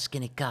he's got a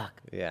skinny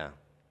cock. Yeah.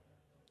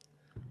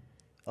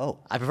 Oh,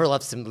 I prefer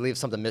to leave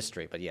something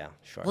mystery, but yeah,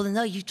 sure. Well,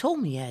 no, you told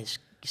me he had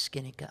a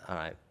skinny cock. All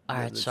right. All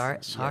right, It's- sorry.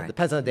 Yeah,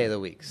 depends on the day of the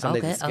week. Some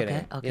days Okay, it's skinny.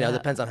 okay, okay. You know, it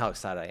depends on how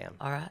excited I am.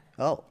 All right.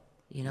 oh,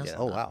 You know,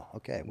 oh, wow.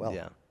 Okay, well,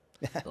 Yeah.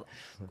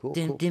 cool,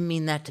 didn't, cool. didn't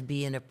mean that to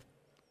be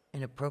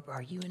inappropriate.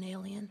 Are you an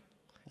alien?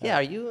 Yeah,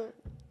 are you?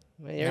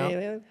 You're No. an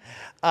alien?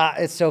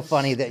 It's so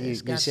funny that you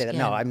He's got say that.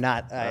 No, skin. I'm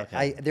not.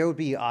 Okay. There would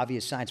be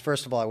obvious signs.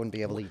 First of all, I wouldn't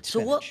be able to eat So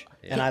spinach. what-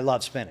 And I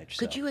love spinach.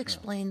 Could so, you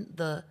explain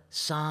the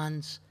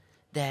signs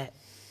that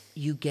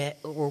you get,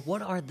 or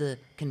what are the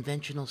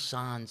conventional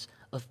signs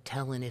of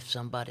telling if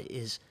somebody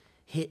is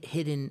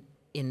hidden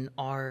in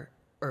our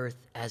Earth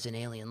as an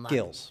alien? Like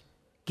Gills.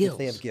 Gills. If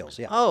they have gills,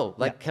 yeah. Oh,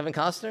 like Kevin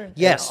Costner?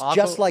 Yes, Yeah,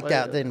 just Aqua- like what-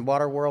 that. In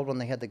Waterworld, when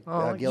they had the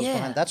gills yeah.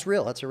 behind. That's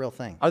real. That's a real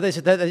thing. Are they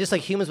they're just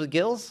like humans with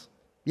gills?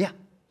 Yeah.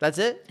 That's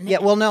it? Yeah,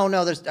 well, no.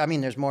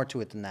 There's more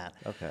to it than that.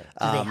 Okay. Do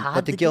they hide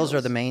but the the gills are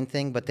gills? the main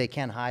thing, but they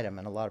can hide them,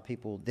 and a lot of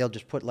people they'll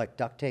just put like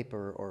duct tape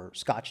or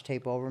scotch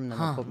tape over them, then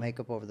they'll put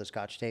makeup over the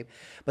scotch tape.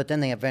 But then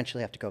they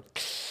eventually have to go,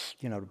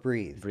 to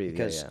breathe. Breathe, yeah,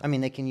 because yeah. I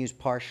mean they can use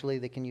partially,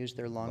 they can use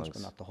their lungs, but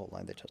not the whole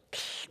line. They just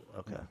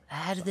Okay.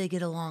 How do they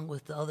get along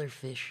with the other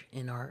fish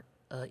in our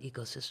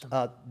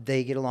ecosystem?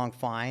 they get along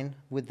fine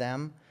with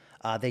them.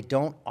 They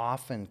don't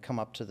often come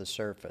up to the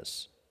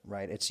surface,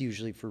 right? It's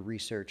usually for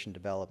research and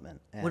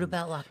development. What And,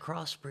 about like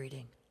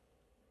crossbreeding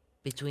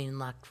between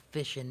like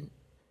fish and?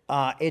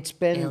 It's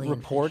been alien fish?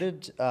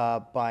 reported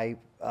by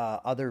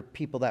other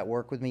people that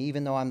work with me.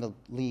 Even though I'm the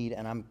lead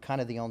and I'm kind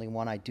of the only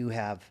one, I do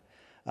have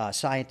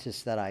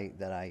scientists that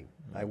I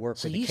work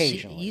So with you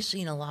occasionally. you've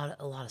seen a lot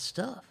of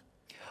stuff.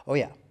 Oh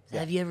yeah,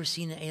 Have you ever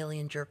seen an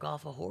alien jerk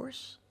off a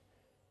horse?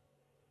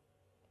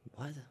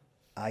 What?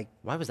 I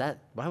Why was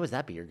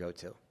that be your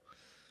go-to?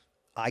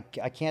 I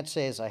can't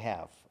say as I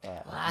have.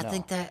 Well, I no.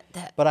 think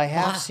that. But I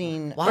have why-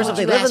 seen- Why First would off,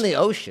 they you live in ask- the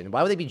ocean.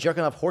 Why would they be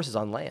jerking off horses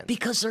on land?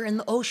 Because they're in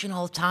the ocean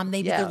all the time.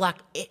 Maybe Yeah. they're like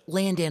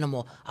land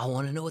animal. I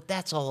want to know what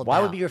that's all about. Why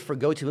would be your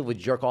go-to move would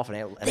jerk off an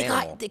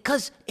animal?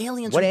 Because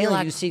aliens What would be alien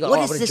like, do you see go, what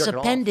 "Oh, I'm is gonna this jerk it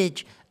off"?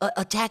 appendage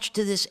attached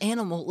to this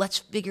animal? Let's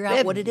figure out They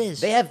have- what it is.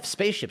 They have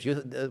spaceships.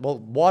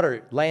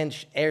 Water,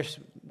 land, air.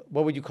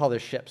 What would you call their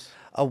ships?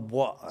 a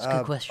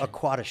good question.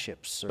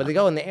 Aquatiships. But they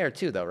go in the air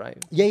too, though, right?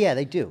 Yeah,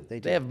 they do. They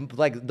do. They have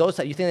like those.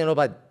 You think they know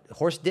about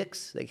horse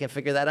dicks? They can't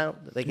figure that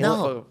out. They can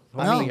No.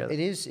 I mean, figure- it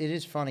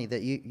is funny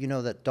that you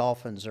know that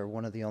dolphins are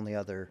one of the only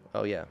other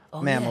Oh yeah.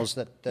 Oh, mammals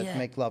yeah. that Yeah.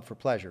 make love for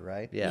pleasure,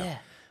 right? Yeah. Yeah.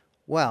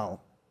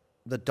 Well,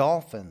 the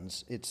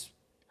dolphins, it's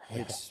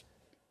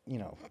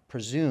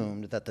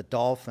presumed that the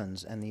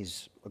dolphins and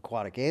these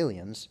aquatic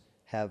aliens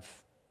have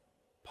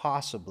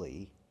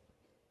possibly.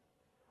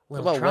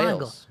 What Little about triangle.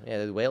 whales?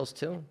 Yeah, the whales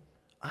too.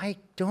 I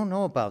don't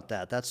know about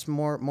that. That's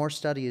more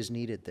study is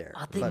needed there.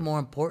 I think But, more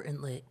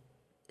importantly,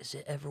 is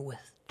it ever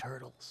with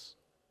turtles?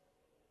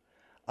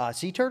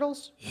 sea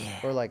turtles? Yeah.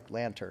 Or like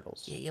land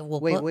turtles? Yeah,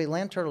 well, wait, but-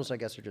 land turtles I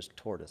guess are just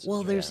tortoises.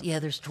 Well, there's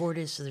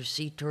tortoise, there's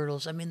sea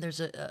turtles. I mean, there's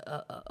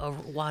a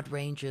wide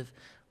range of.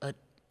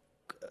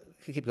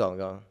 Keep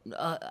going.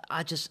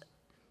 I just,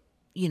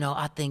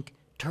 I think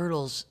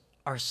turtles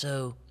are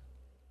so.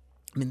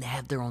 I mean, they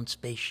have their own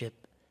spaceship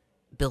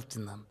built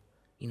in them.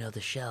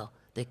 The shell.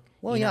 They,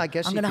 Well, yeah, I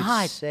guess I'm you gonna could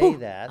hide. say Boom,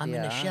 that, I'm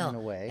in yeah, a shell. in a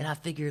way. And I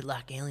figured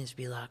like aliens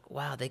be like,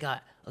 wow, they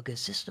got a good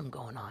system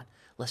going on.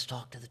 Let's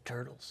talk to the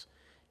turtles.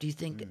 Do you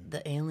think Hmm.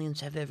 the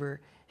aliens have ever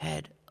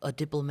had a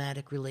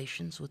diplomatic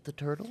relations with the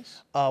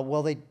turtles?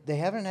 Well, they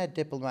haven't had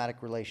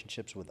diplomatic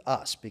relationships with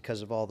us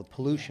because of all the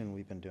pollution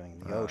we've been doing in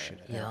the ocean.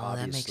 And Yeah, they're oh,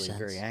 that makes obviously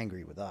very sense.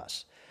 angry with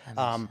us.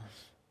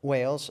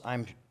 Whales,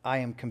 I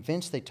am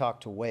convinced they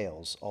talk to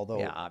whales, although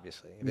Yeah,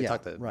 obviously. If they Yeah,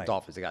 talk to right.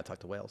 dolphins, they got to talk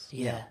to whales.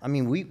 Yeah. I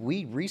mean,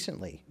 we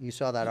recently, you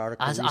saw that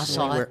article I recently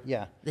saw where, it.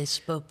 yeah. They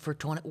spoke for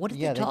 20. What did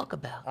Yeah, they talk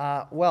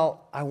about?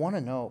 Well, I want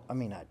to know. I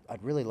mean,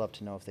 I'd really love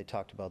to know if they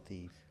talked about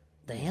the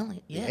The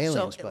alien. Yeah.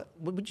 aliens, So, but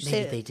would you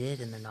Maybe say they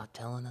did, and they're not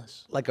telling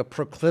us. like a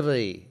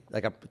proclivity,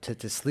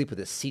 to sleep with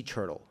a sea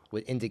turtle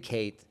would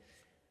indicate,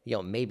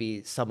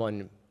 maybe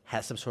someone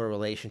has some sort of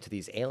relation to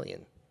these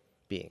alien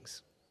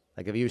beings.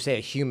 Like if you say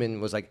a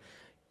human was like,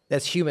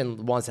 this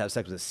human wants to have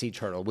sex with a sea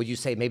turtle, would you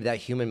say maybe that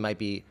human might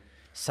be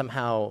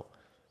somehow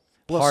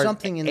part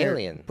something in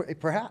alien? there,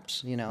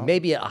 perhaps,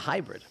 Maybe a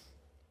hybrid.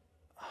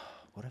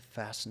 What a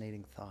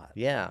fascinating thought.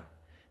 Yeah.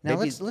 Now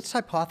Maybe- let's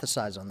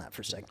hypothesize on that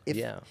for a second.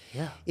 Yeah.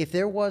 Yeah. If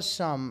there was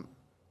some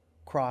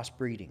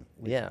crossbreeding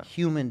with Yeah.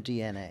 human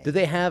DNA, Do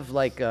they have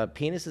like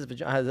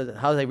penises? How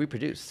do they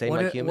reproduce? Same What,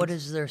 like are, humans? what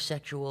is their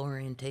sexual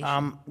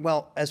orientation?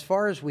 well, as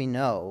far as we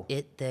know,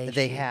 They, they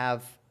she.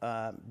 have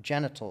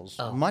genitals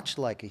much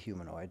like a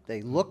humanoid.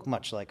 They look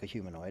much like a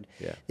humanoid.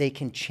 Yeah. They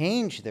can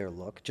change their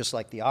look, just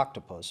like the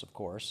octopus, of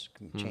course,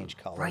 can change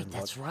color. Right, and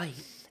that's look. right.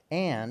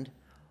 And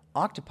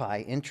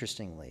octopi,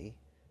 interestingly,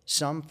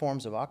 some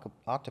forms of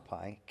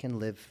octopi can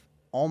live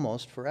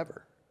almost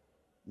forever.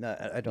 No,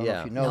 I don't know Yeah.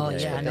 if you know No,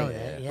 this, yeah, but, I know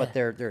that, but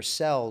yeah. their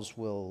cells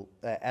will,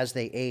 as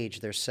they age,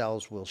 their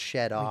cells will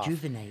shed off.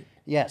 Rejuvenate.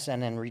 Yes,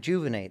 and then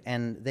rejuvenate.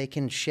 And they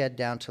can shed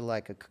down to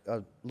like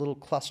a little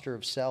cluster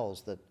of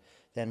cells that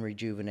then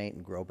rejuvenate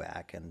and grow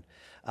back. And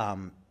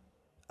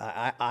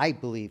I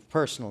believe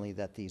personally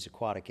that these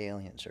aquatic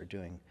aliens are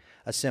doing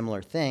a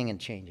similar thing and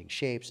changing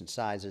shapes and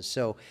sizes.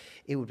 So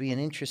it would be an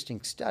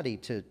interesting study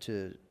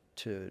to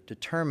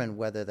determine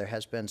whether there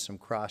has been some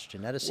cross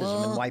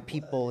geneticism and why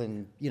people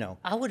in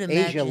I would Asia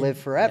imagine- live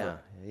forever.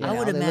 I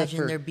would They live imagine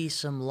for- there'd be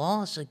some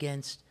laws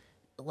against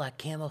like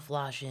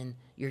camouflaging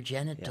your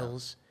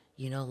genitals.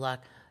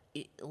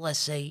 Let's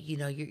say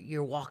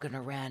you're walking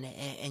around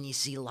and you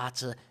see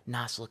lots of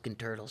nice-looking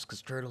turtles,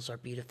 because turtles are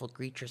beautiful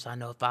creatures. I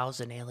know if I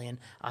was an alien,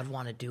 I'd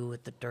want to do it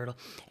with the turtle.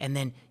 And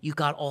then you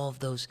got all of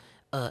those.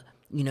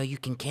 You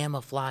can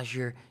camouflage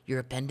your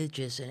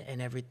appendages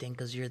and everything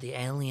because you're the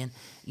alien.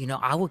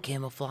 I would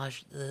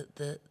camouflage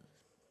the.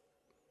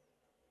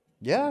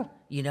 Yeah.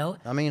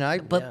 I mean,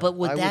 But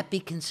would I that be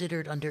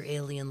considered under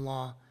alien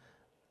law,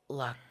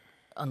 like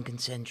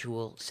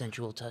unconsensual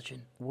sensual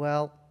touching?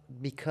 Well,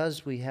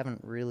 because we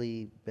haven't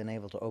really been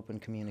able to open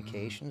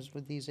communications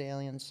with these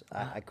aliens,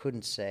 I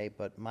couldn't say,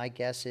 but my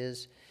guess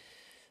is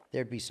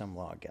there'd be some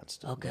law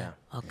against it. Okay.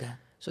 Okay.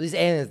 So these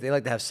aliens, they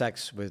like to have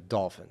sex with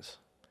dolphins.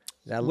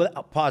 Now,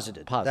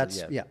 Posited.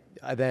 positive, Yeah.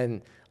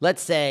 Then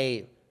let's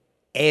say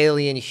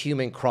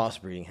alien-human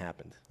crossbreeding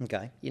happened.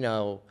 Okay.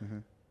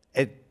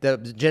 The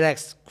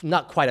genetics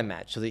not quite a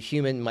match, so the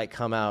human might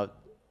come out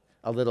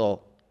a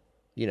little,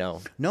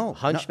 No.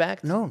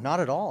 hunchbacked. No, not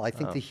at all. I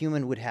think the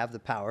human would have the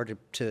power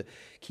to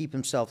keep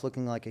himself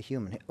looking like a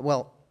human.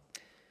 Well,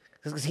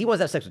 Because he wants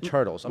to have sex with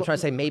turtles. I'm trying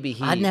to say maybe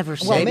he. I never well,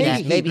 said maybe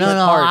that. Maybe No, he's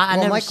no, part. I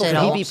never Michael said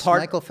Phelps, He'd be part.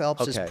 Michael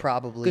Phelps is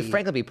probably. Could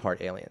Franklin be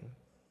part alien?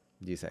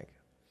 Do you think?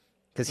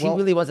 Because he Well-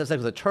 really wants to have sex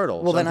with a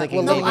turtle. Well, so I'm then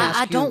thinking let maybe. me ask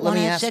I you- don't let wanna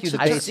me have ask sex you the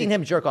with I've turtles. seen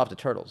him jerk off to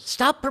turtles.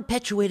 Stop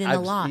perpetuating a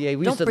lie. Yeah,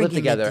 we Don't used to bring live him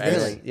together. into And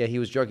this. yeah, he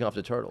was jerking off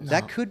to turtles.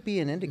 That could be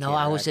an indicator.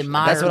 I was actually.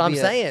 admiring- That's what That I'm could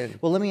be saying.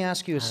 Well, let me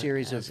ask you a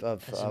series of.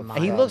 And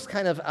he looks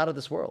kind of out of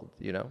this world,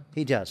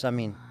 He does. I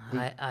mean, I he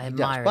does.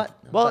 admire But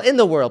it. Well, in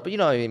the world, but you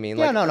know what I mean.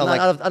 yeah, Like, no, not like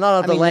out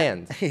of the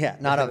land. Yeah,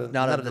 not of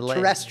the land.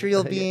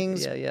 terrestrial Yeah,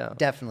 beings. yeah.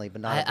 Definitely,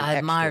 but not. of the I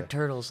admire extra.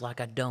 turtles like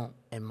I don't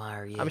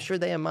admire you. I'm sure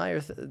they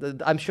admire.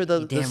 I'm sure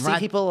the Damn sea right.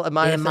 people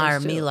admire. They admire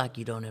things me too. like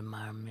you don't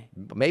admire me.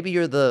 Maybe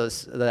you're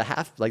the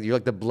half, like you're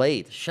like the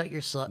blade, Shut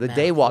your slut the mouth.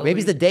 daywalker. What Maybe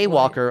were he's the you-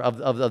 what- daywalker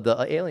of the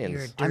You're a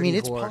aliens. I mean, dirty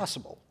it's whore.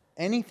 possible.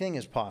 Anything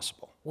is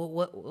possible. So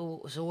what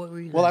were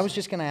you? Well, gonna I was say?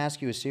 just going to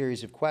ask you a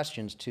series of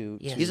questions to.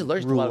 Yes. He's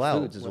allergic to a rule lot of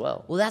out foods as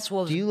well. Well, that's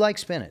what. Was, Do you like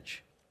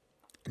spinach?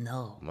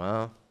 No.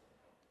 Well,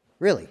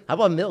 Really? how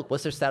about milk?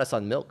 What's their status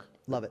on milk?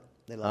 Love it.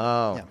 They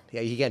love Oh, it.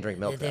 yeah, you can't drink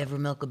milk. Did they though. ever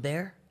milk a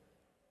bear?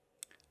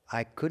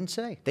 I couldn't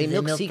say. They Do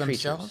milk milk sea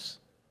creatures. themselves?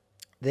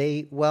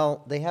 They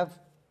have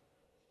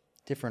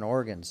different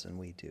organs than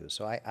we do.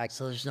 So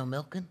So there's no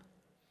milking.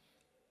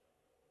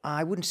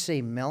 I wouldn't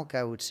say milk.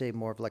 I would say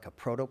more of like a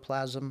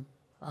protoplasm.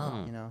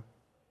 Oh. You know.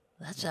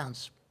 That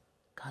sounds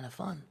kind of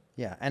fun.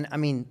 Yeah, and I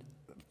mean,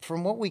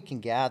 from what we can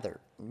gather,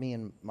 me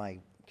and my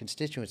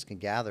constituents can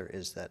gather,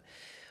 is that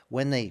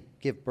when they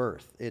give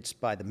birth, it's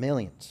by the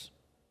millions.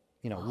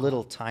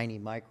 Little tiny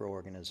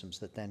microorganisms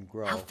that then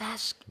grow. How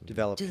fast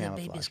develop do the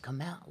camouflage. babies come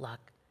out? Like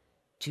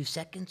 2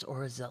 seconds,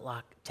 or is it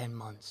like 10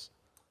 months?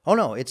 Oh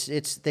no, it's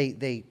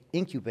they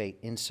incubate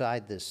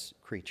inside this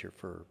creature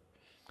for,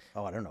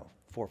 I don't know,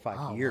 4 or 5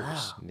 Oh, years,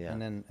 wow. Yeah.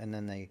 and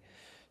then they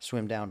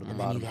swim down to the And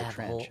then bottom you'd of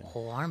the have a trench.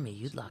 whole army.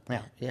 You'd like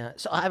that. Yeah.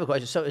 So I have a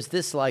question. So is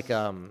this like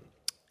are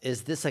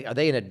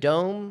they in a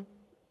dome?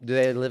 Do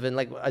they live in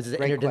like is it,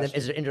 Great question.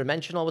 is it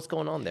interdimensional? What's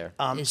going on there?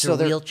 Is so there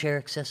they're- wheelchair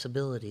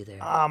accessibility there?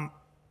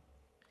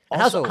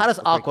 And also how does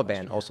a great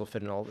Aquaman also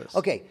fit in all this?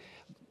 Okay,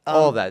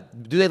 All of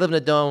that. Do they live in a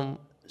dome?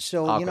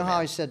 so you know how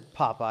Aquaman. I said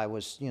Popeye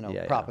was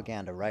Yeah.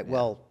 propaganda, right?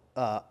 Well,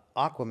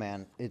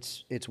 Aquaman,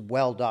 it's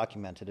well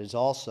documented, is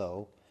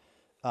also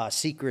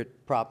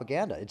secret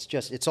propaganda.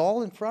 It's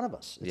all in front of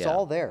us. It's Yeah.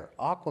 all there.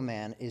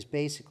 Aquaman is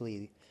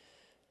basically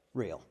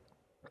real,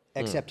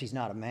 except he's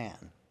not a man.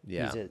 Hmm.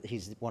 Yeah.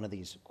 He's one of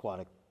these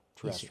aquatic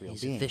terrestrial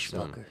He's beings. a fish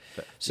fucker.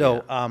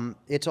 So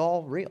it's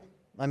all real.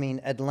 I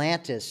mean,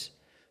 Atlantis,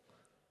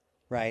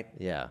 right?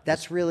 Yeah.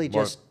 That's really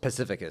More just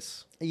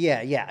Pacificus.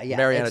 yeah.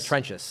 Mariana It's-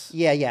 Trenches.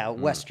 Yeah,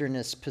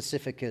 Westernus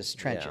Pacificus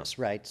trenches,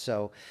 right?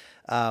 So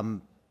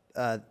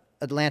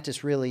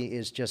Atlantis really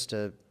is just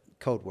a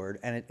code word,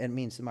 and it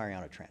means the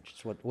Mariana Trench.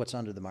 It's what's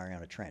under the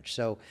Mariana Trench.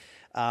 So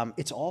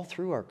it's all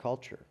through our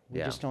culture. We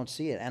Yeah. just don't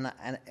see it, and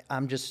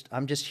I'm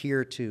just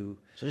here to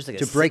So just like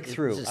to break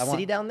through. Is it a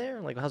city down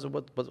there? Like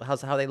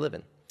how's how they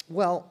living?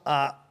 Well,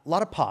 a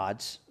lot of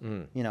pods,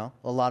 Mm.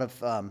 a lot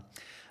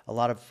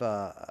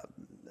of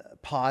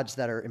pods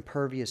that are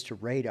impervious to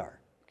radar.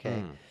 Okay,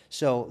 Mm.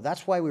 so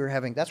that's why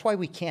that's why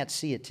we can't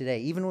see it today,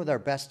 even with our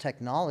best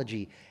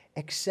technology,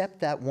 except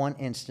that one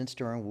instance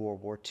during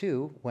World War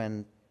II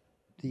when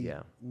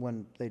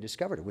when they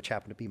discovered it, which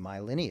happened to be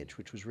my lineage,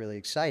 which was really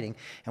exciting.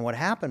 And what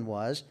happened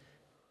was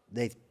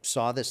they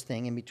saw this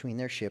thing in between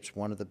their ships.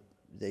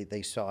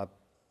 They saw,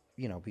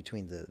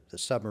 between the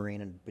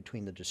submarine and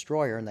between the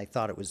destroyer, and they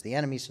thought it was the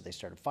enemy, so they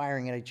started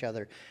firing at each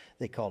other.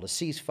 They called a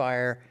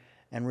ceasefire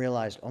and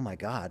realized, oh my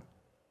God,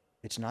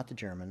 it's not the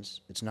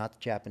Germans, it's not the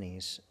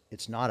Japanese,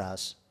 it's not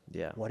us.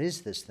 Yeah. What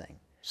is this thing?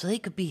 So they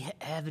could be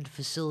having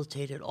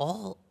facilitated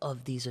all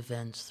of these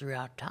events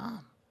throughout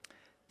time.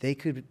 They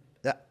could,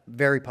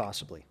 very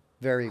possibly,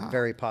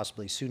 very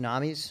possibly.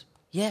 Tsunamis?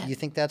 Yeah. You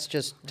think that's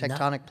just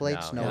tectonic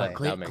plates? No, no, way.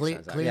 that makes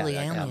sense. Clearly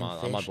Yeah, alien I'm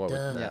on fish. board with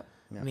duh. that.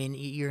 Yeah. I mean,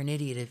 you're an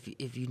idiot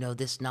if you know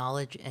this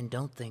knowledge and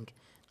don't think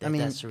that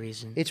that's the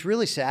reason. It's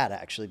really sad,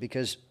 actually,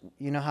 because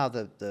you know how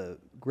the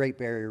Great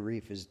Barrier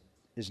Reef is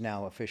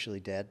now officially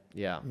dead?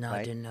 Yeah. No, I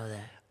right? didn't know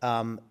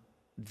that.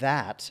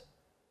 That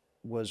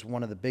was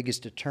one of the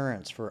biggest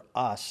deterrents for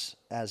us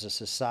as a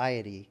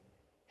society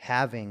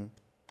having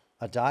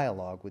a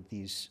dialogue with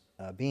these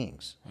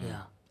beings.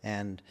 Yeah.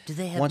 And Do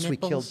they have once we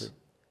nipples? killed the,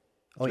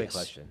 oh Great yes,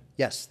 question.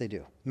 yes, they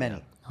do.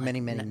 Many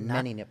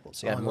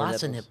nipples. Yeah. Oh, more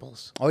lots of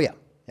nipples. nipples. Oh yeah,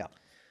 yeah.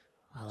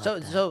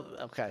 So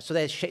okay. So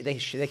they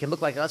can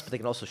look like us, but they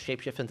can also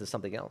shapeshift into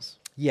something else.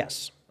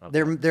 Yes.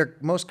 Their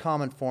most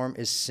common form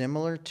is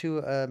similar to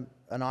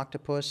an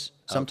octopus,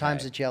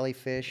 sometimes Okay. a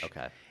jellyfish.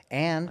 Okay.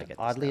 And get this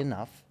oddly now.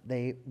 enough,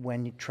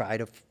 when you try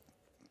to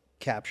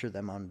capture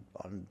them on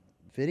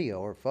video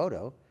or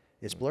photo,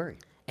 it's blurry.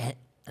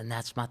 And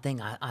that's my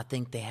thing. I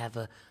think they have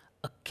a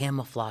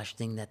camouflage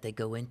thing that they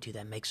go into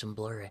that makes them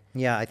blurry.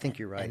 Yeah, I think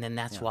you're right. And then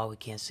that's why we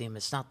can't see them.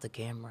 It's not the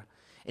camera.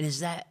 And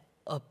is that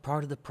a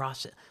part of the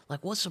process?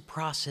 Like, what's the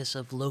process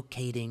of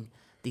locating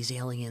these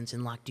aliens?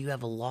 And, like, do you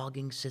have a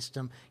logging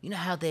system? You know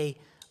how they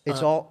It's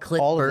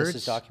clip all birds? of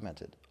this is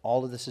documented.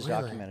 All of this is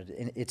Really? documented.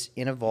 And it's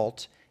in a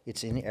vault.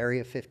 It's in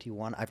Area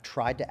 51. I've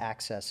tried to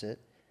access it,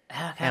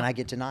 How- and I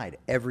get denied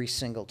every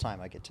single time.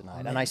 I get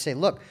denied, and I say,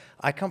 "Look,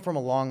 I come from a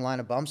long line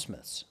of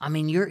bumsmiths." I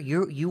mean,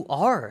 you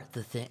are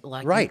the thing.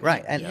 Like, Right, you-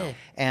 right, yeah.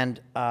 and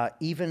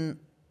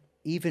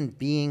even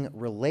being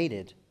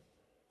related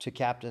to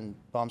Captain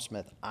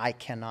Bumsmith, I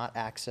cannot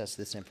access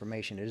this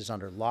information. It is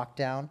under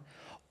lockdown.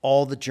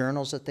 All the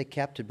journals that they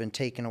kept had been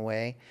taken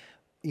away.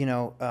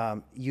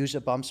 Yusa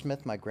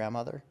Bumsmith, my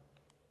grandmother,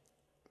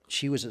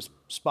 she was a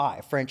spy,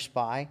 a French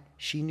spy.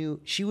 She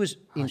was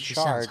in she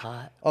sounds charge.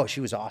 hot. Oh, she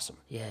was awesome.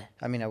 Yeah.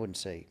 I mean, I wouldn't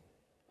say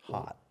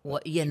hot.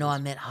 What? Yeah, no, I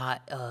meant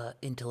hot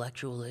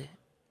intellectually.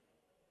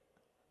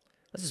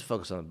 Let's just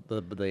focus on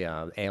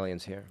the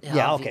aliens here.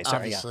 Yeah. Okay. Sorry.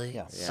 Obviously.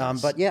 Yeah.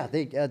 Yes. But yeah,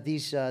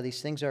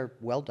 these things are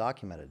well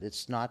documented.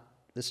 This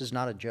is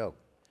not a joke.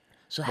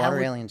 So how Water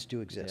would, aliens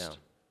do exist.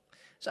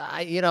 So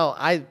I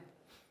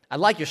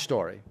like your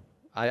story.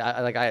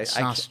 It's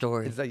not a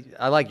story. It's like,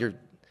 I like your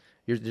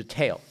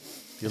tale,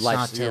 It's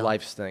not a tale.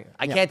 life's thing.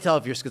 I can't tell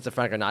if you're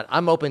schizophrenic or not.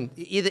 I'm open.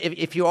 Either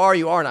if you are,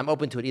 you are, and I'm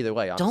open to it either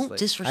way. Honestly. don't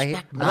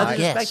disrespect I'm my not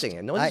guest. disrespecting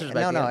it. No one's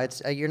disrespecting No, it.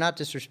 it's you're not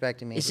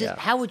disrespecting me. Is it?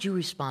 How would you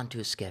respond to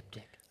a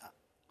skeptic?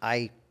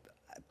 I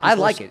People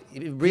like are-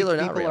 it. Real or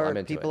not people real, are, I'm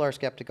into people it. are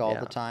skeptical all Yeah.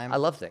 the time. I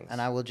love things.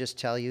 And I will just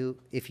tell you,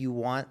 if you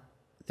want,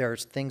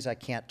 there's things I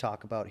can't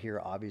talk about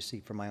here, obviously,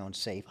 for my own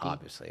safety.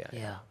 Obviously, yeah.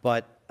 Yeah.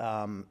 But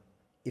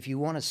if you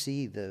want to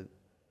see the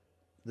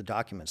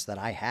documents that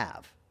I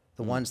have,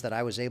 the ones that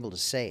I was able to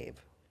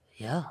save,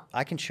 Yeah.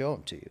 I can show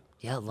them to you.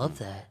 Yeah, I love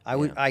that.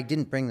 I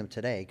didn't bring them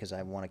today because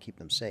I want to keep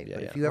them safe.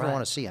 But if yeah. you ever Right.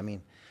 want to see, I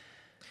mean,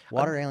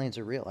 water aliens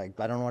are real. I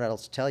don't know what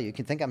else to tell you. You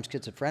can think I'm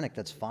schizophrenic.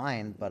 That's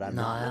fine, but I'm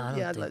No, not. I don't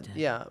Yeah, think that.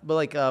 yeah, but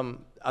like,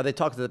 are they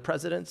talking to the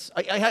presidents?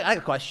 I have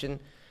a question.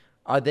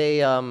 Are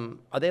they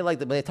like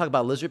when they talk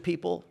about lizard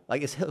people?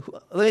 Like,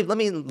 let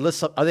me list.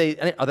 Some, are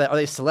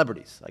they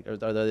celebrities? Like, are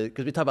they,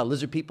 because we talk about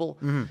lizard people.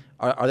 Mm-hmm.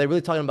 Are they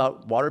really talking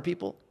about water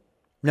people?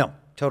 No,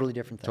 totally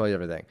different thing. Totally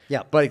different thing.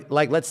 Yeah. But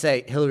like, let's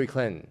say Hillary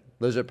Clinton,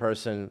 lizard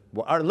person.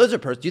 Are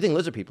lizard person? Do you think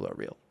lizard people are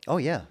real? Oh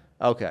yeah.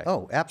 Okay.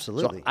 Oh,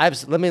 absolutely.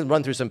 So let me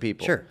run through some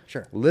people.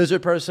 Sure.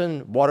 Lizard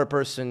person, water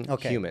person,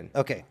 Okay. human.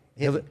 Okay.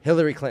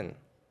 Hillary Clinton.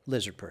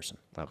 Lizard person.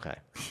 Okay.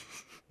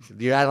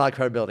 You're adding a lot of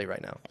credibility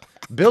right now.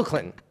 Bill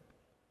Clinton.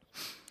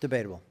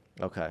 Debatable.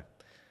 Okay.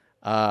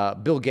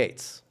 Bill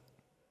Gates.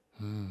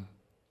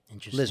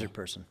 Interesting. Lizard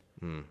person.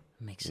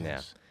 Makes Yeah.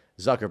 sense.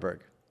 Zuckerberg.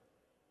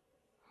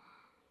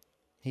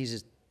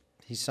 He's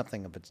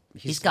something of a.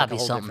 He's got to like a be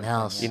whole something different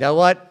thing, else. yeah. You know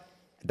what?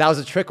 That was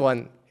a trick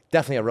one.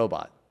 Definitely a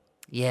robot.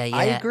 Yeah, yeah.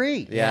 I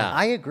agree. Yeah.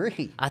 I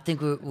agree. I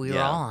think we were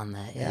Yeah. all on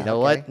that. Yeah. You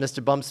know okay. what,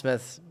 Mr.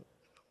 Bumsmith?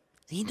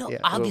 You know, Yeah,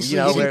 well, obviously, you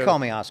know, You we're- can call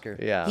me Oscar.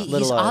 Yeah. he's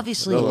Little,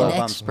 obviously little, an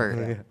bumps.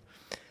 expert.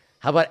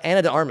 How about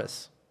Anna de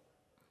Armas?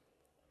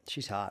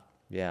 She's hot.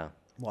 Yeah.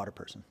 Water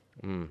person.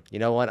 You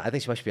know what? I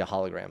think she might be a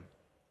hologram.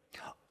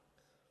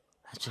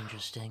 That's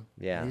interesting.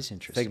 Yeah. It is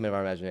interesting. Figment of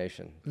our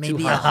imagination. Maybe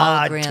Too a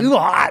hot. hologram. Too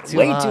hot.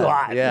 Way too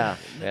hot. Yeah.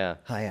 Yeah.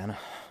 Hi, Anna.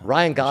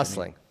 Ryan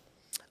Gosling.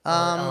 Oh,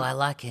 I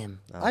like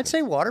him. I'd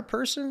say water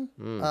person,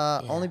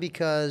 only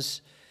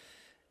because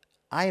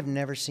I have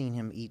never seen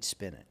him eat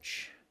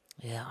spinach.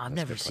 Yeah, I've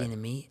never seen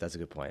him eat. That's a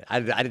good point. I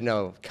didn't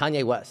know.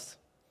 Kanye West.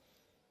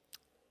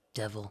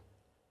 Devil.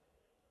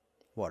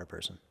 Water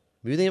person.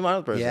 You think about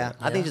a person? Yeah.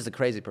 I think Yeah. just a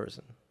crazy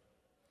person.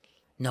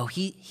 No,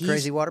 he's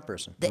Crazy water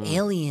person. The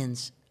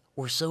aliens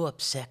were so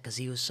upset because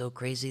he was so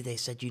crazy. They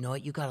said, "You know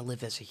what? You got to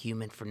live as a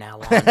human from now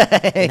on."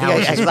 And that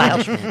was his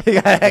punishment. He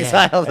got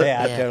exiled.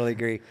 Yeah, I Yeah. totally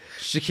agree.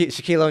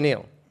 Shaquille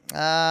O'Neal.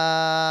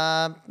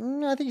 I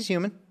think he's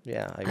human.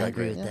 Yeah, I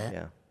agree with that.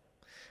 Yeah.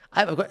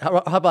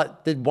 How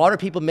about, did water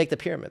people make the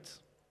pyramids?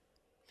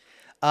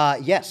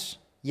 Yes.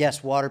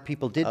 Yes, water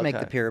people did make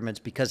the Okay. pyramids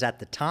because at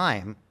the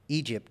time,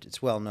 Egypt,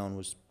 it's well known,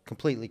 was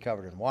completely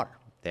covered in water.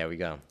 There we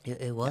go.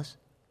 It was.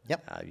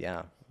 Yep.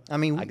 Yeah. I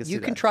mean, I can see you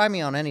can that. try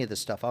me on any of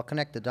this stuff. I'll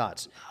connect the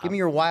dots. Give me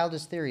your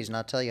wildest theories, and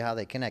I'll tell you how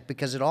they connect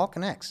because it all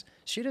connects.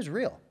 Shit is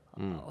real.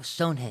 Oh,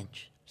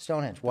 Stonehenge.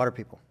 Stonehenge, water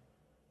people.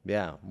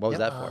 Yeah. What was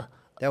that for?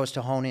 That was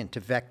to hone in, to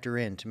vector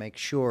in, to make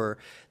sure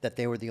that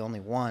they were the only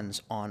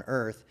ones on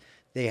Earth.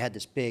 They had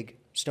this big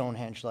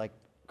Stonehenge-like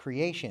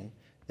creation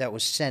that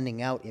was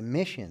sending out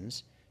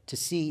emissions to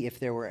see if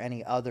there were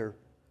any other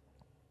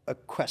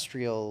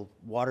equestrial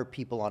water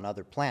people on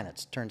other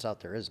planets. Turns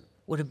out there isn't.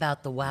 What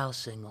about the WOW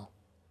signal?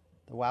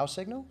 The WOW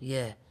signal?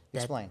 Yeah.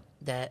 Explain.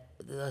 That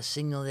the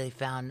signal they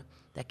found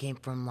that came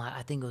from, like,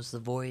 I think it was the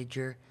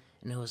Voyager,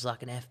 and it was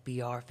like an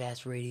FBR,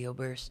 fast radio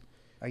burst.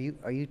 Are you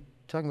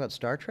talking about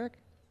Star Trek?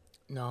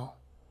 No,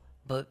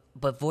 but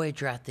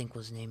Voyager, I think,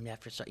 was named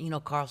after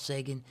Carl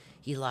Sagan.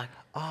 He like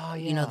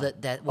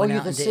that went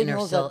out the into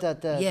signal interstellar.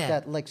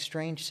 that like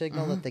strange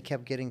signal that they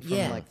kept getting from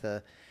Yeah. like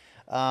the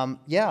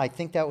I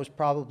think that was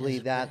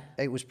probably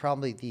it was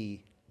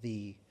probably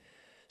the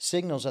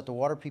signals that the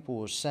water people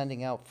were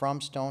sending out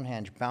from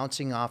Stonehenge,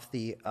 bouncing off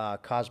the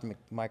cosmic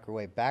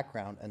microwave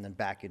background and then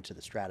back into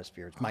the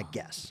stratosphere. It's my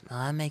guess.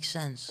 That makes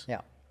sense.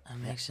 Yeah. That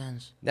makes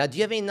sense. Now, do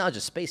you have any knowledge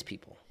of space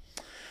people?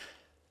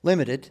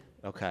 Limited.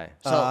 Okay.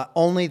 So,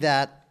 Only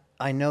that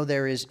I know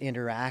there is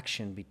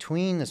interaction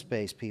between the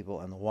space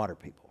people and the water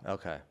people.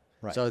 okay.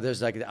 Right. So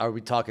there's like, are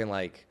we talking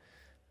like,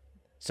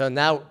 so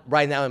now,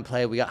 right now in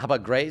play, we got, how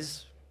about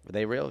Greys? Were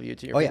they real? You,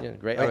 to your Oh, yeah. opinion?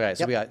 Great. Right. Okay.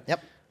 So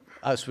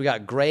Yep. we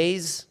got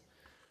Greys,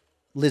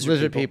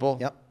 Lizard people.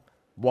 Yep.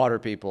 water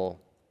people,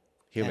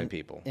 human And-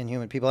 people. And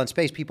human people and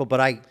space people.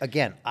 But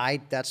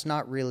that's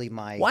not really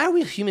my. Why are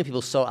we human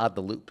people so out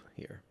the loop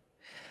here?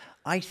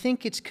 I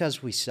think it's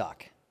because we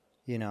suck.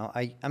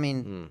 I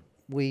mean,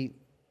 we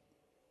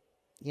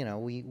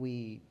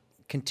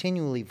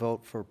continually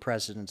vote for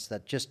presidents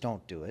that just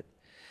don't do it.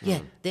 Yeah.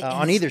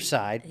 On either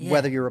side,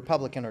 whether you're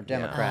Republican or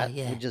Democrat,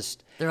 yeah. we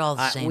just They're all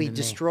the same we to me.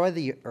 destroy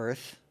the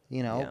earth.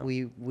 Yeah.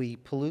 We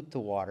pollute the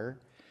water,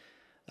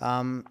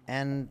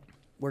 and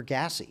we're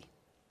gassy,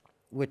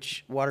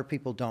 which water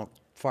people don't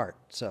fart.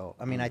 So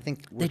I mean, I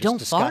think we're They just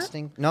don't fart?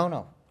 disgusting.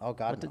 No. Oh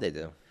God. What did they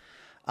do?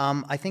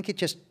 I think it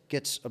just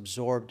gets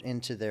absorbed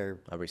into their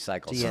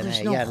Recycle. DNA. So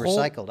there's no yeah, hole?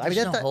 recycled. There's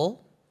no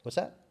hole? What's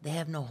that? They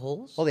have no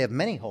holes. Oh, they have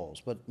many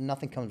holes, but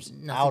nothing comes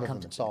Nothing out of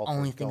comes. them. It's all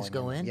Only for things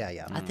going go in.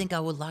 Yeah. I think I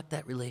would like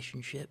that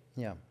relationship.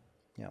 Yeah.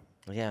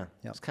 Yeah.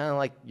 It's kind of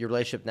like your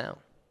relationship now.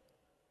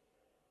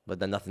 But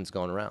then nothing's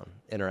going around,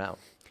 in or out.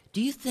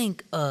 Do you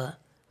think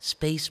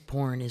space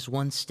porn is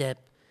one stepping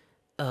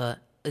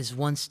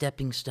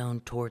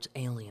stone towards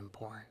alien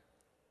porn?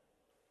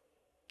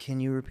 Can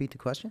you repeat the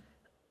question?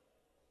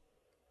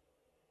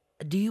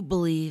 Do you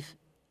believe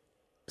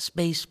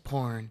space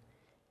porn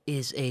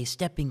is a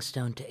stepping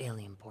stone to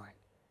alien porn?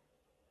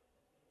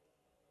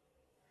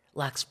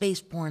 Like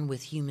space porn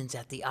with humans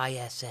at the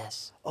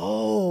ISS.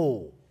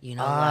 Oh,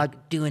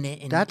 Like doing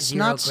it in that's zero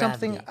not gravity.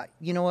 something.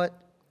 You know what?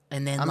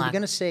 And then I'm like,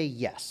 gonna say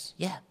yes.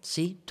 yeah,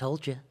 see,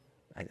 told you.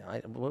 I don't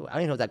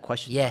even know what that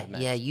question Yeah,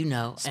 meant. yeah, you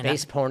know. And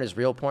Space porn is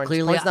real porn.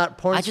 clearly, Porn's not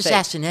porn. I just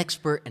asked an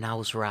expert, and I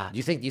was right. Do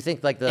you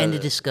think like the End of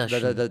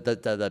discussion.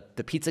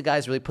 The pizza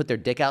guys really put their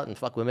dick out and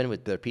fuck women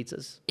with their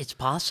pizzas? It's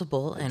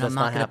possible, and Does I'm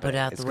not going to happen. put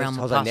out It's the realm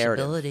of called a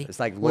narrative. possibility. It's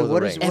like Wait, Lord of what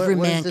the is Rings. Every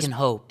what is man this can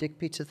hope. Dick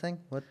pizza thing?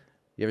 What?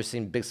 You ever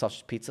seen Big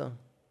Sausage Pizza?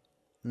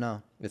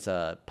 No. It's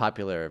a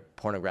popular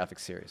pornographic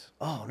series.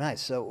 Oh, nice.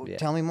 So Yeah.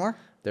 tell me more.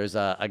 There's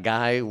a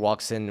guy who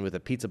walks in with a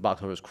pizza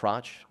box over his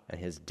crotch, and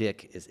his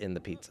dick is in the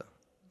pizza.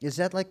 Is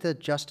that like the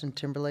Justin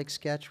Timberlake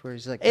sketch where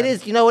he's like? It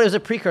is. You know what? It was a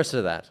precursor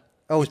to that.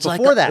 Oh, it's It's like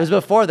before a- that. It was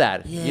before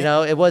that. Yeah. You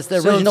know, it was the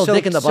original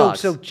dick in the box.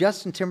 So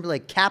Justin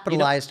Timberlake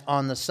capitalized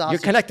on the sausage.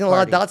 You're connecting a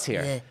lot of party. dots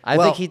here. Yeah. I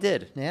Well, think he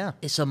did. Yeah.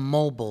 It's a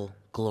mobile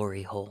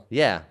glory hole.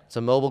 Yeah, it's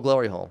a mobile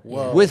glory hole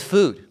with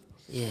food.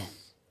 Yeah.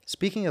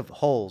 Speaking of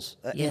holes,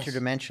 Yes.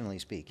 interdimensionally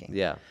speaking.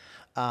 Yeah.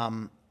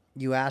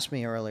 You asked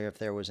me earlier if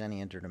there was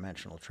any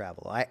interdimensional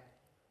travel.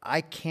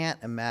 I can't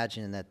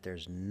imagine that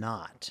there's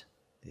not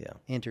Yeah.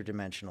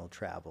 interdimensional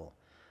travel,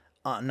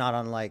 not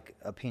unlike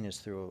a penis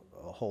through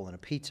a hole in a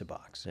pizza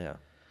box. Yeah.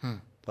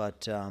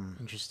 But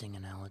Interesting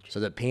analogy. So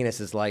the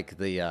penis is like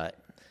the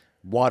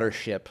water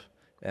ship,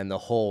 and the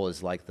hole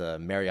is like the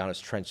Marianas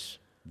Trench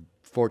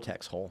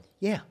vortex hole.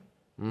 yeah,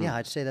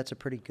 I'd say that's a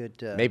pretty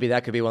good. Maybe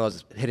that could be one of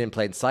those hidden in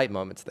plain sight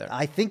moments there.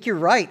 I think you're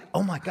right.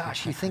 Oh my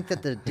gosh, you think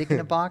that the dick in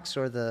a box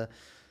or the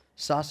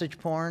sausage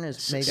porn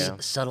is maybe?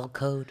 Subtle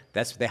code.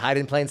 They hide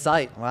in plain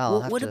sight. Well, I'll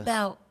Well, have what to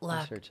about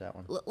like? research that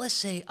one. Let's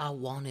say I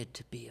wanted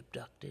to be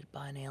abducted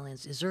by an alien.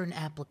 Is there an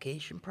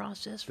application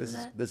process for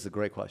that? This is a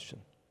great question.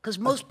 Because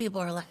most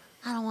people are like,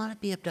 I don't want to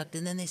be abducted.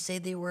 And then they say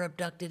they were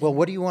abducted. Well, and-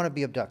 what do you want to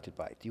be abducted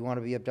by? Do you want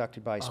to be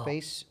abducted by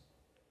space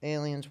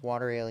aliens,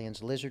 water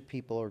aliens, lizard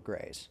people, or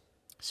greys?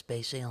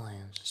 Space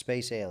aliens.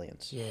 Space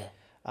aliens.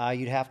 Yeah.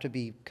 You'd have to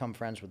become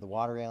friends with the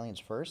water aliens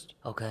first.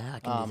 Okay, I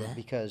can do that.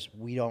 Because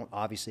we don't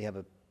obviously have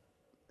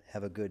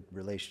a good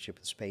relationship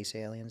with space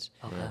aliens.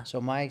 Okay.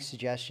 So my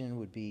suggestion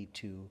would be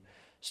to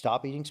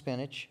stop eating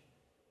spinach,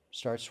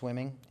 start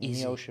swimming in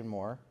Easy. the ocean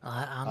more,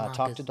 I'm not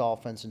talk good- to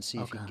dolphins and see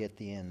if you can get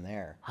the in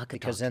there. I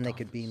could Because talk to then they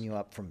could beam you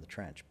up from the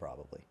trench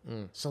probably.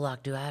 So,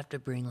 like, do I have to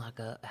bring, like,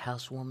 a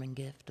housewarming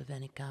gift of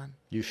any kind?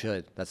 You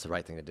should. That's the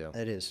right thing to do.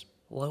 It is.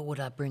 What would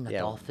I bring? A Yeah,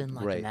 dolphin?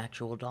 Like right. an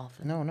actual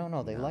dolphin?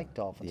 No, they like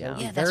dolphins. Yeah. That would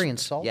be Yeah, that's- very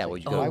insulting. Yeah, well,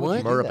 you Oh, go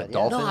would? murder up a Yeah.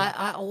 dolphin No,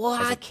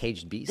 as I a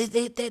caged beast.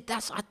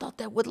 I thought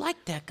that would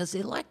like that because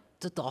they like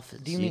the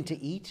dolphins. Do you mean to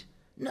eat?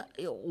 No,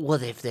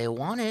 well, if they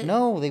want it.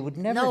 No, they would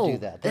never no, do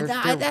that. They're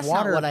that's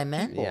water not what I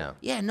meant. people. Yeah.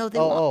 Yeah, no, they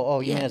Oh,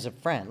 want. you yeah. mean as a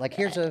friend? Like,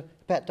 here's a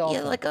pet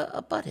dolphin. Yeah, like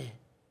a buddy.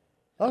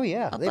 Oh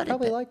yeah, they buddy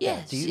probably pet. like Yeah,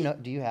 that. Do see- you know?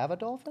 Do you have a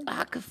dolphin?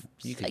 I could.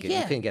 You could get,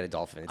 yeah. you couldn't get a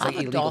dolphin. It's I like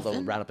have a illegal to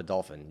dolphin. round up a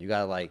dolphin. You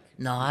gotta like.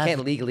 No, you I can't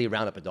have- legally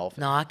round up a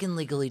dolphin. No, I can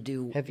legally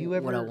do Have you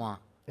ever? what I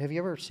want. Have you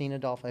ever seen a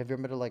dolphin? Have you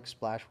ever been to like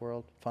Splash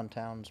World, Fun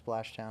Town,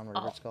 Splash Town,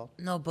 whatever it's called?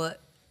 No, but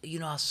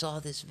I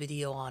saw this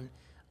video on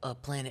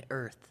Planet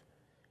Earth,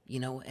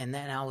 and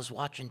then I was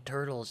watching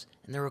turtles,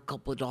 and there were a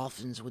couple of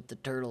dolphins with the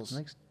turtles. He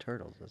likes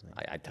turtles, doesn't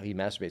he? I tell you, he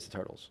masturbates to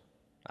turtles.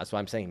 That's why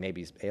I'm saying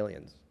maybe he's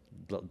aliens,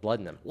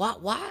 blooding them.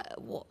 Why?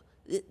 Well,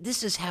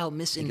 this is how be a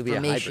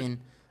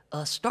misinformation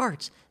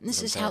starts. And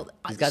this is how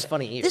He's got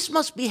funny ears. This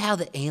must be how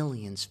the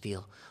aliens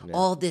feel.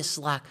 All this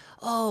like,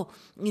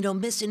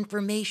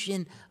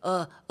 misinformation,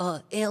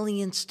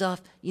 alien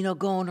stuff,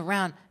 going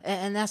around,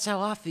 and that's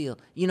how I feel.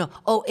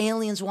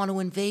 Aliens want to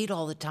invade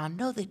all the time.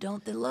 No, they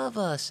don't. They love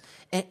us.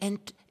 And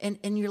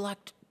you're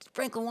like,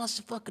 Franklin wants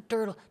to fuck a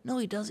turtle. No,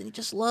 he doesn't. He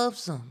just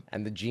loves them.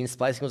 And the gene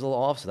splicing was a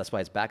little off, so that's why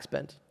his back's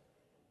bent.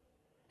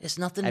 It's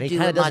nothing And to he do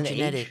kind with of my doesn't age.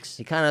 genetics.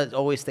 He kind of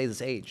always stays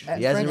this age. He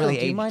hasn't Franklin, really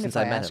do you aged mind since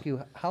if I met ask him.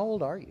 you how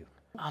old are you?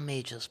 I'm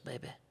ageless,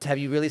 baby. Have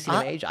you really seen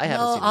him age? I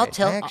haven't no, seen him I'll age.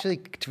 tell- I actually,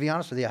 to be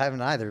honest with you, I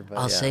haven't either. But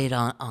I'll say it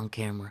on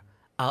camera.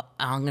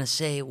 I'm going to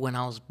say when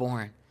I was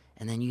born,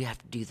 and then you have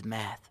to do the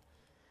math.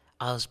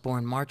 I was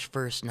born March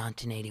 1st,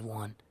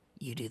 1981.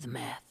 You do the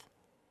math.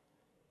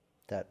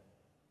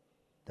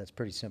 that's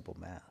pretty simple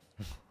math.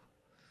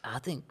 I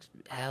think,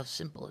 how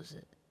simple is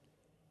it?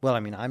 Well, I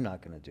mean, I'm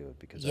not going to do it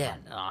because Yeah,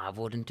 no, I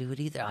wouldn't do it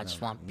either. I just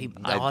want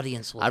people, the I'd-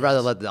 audience will. I'd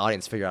rather let the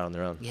audience figure out on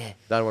their own. Yeah. I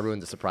don't want to ruin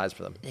the surprise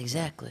for them.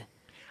 Exactly.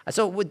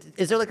 So,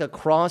 is there like a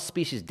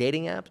cross-species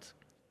dating app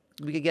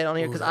we could get on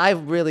here? Because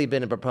I've really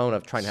been a proponent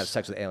of trying to have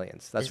sex with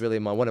aliens. That's really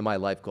one of my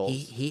life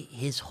goals.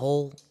 His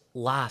whole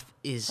life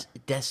is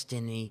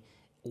destiny,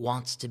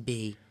 wants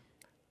to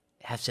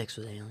have sex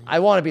with aliens. I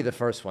want to be the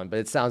first one, but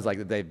it sounds like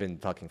that they've been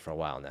fucking for a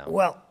while now.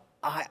 Well,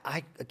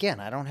 I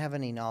don't have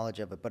any knowledge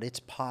of it, but it's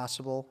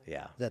possible.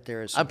 Yeah. That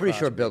there is. I'm some pretty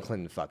sure crossbreeding. Bill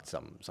Clinton fucked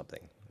something.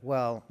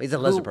 Well, He's a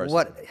lizard who- person.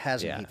 What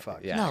hasn't Yeah, he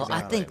fucked? yeah. No, I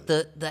exactly. think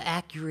the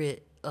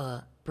accurate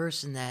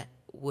person that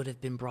would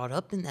have been brought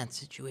up in that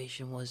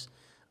situation was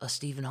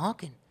Stephen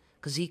Hawking,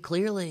 because he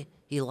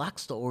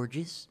likes the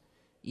orgies,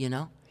 He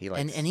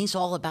likes- and he's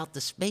all about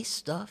the space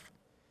stuff.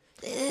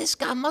 This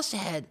guy must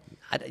have had.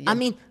 yeah. I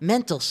mean,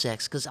 mental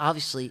sex, because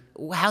obviously,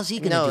 how's he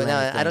going to No, do no,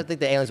 anything? I don't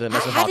think the aliens would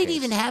mess with How did he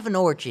Hawkins. even have an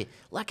orgy?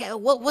 Like,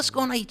 what's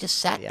going on? He just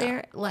sat Yeah.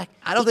 there, like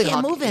I don't he think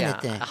can't Hawkins, move yeah,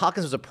 anything.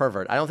 Hawkins was a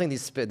pervert. I don't think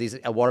these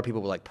water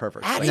people were like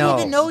perverts. How do Like, you No,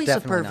 even know he's a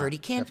definitely pervert? not. He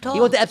can't Definitely. talk.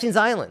 he went to Epstein's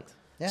Island.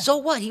 Yeah. So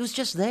what? He was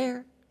just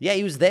there. Yeah,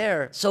 he was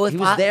there. So if he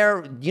was I-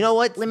 there, you know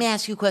what? Let me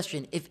ask you a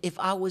question. If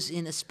I was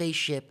in a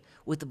spaceship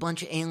with a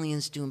bunch of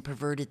aliens doing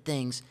perverted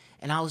things,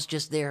 and I was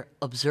just there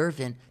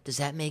observing, does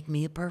that make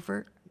me a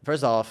pervert?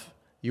 First off,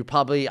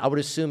 I would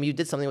assume you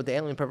did something with the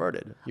alien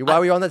perverted. Why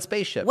were you on that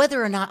spaceship?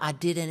 Whether or not I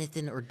did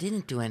anything or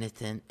didn't do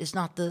anything is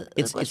not the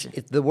question.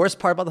 It's the worst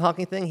part about the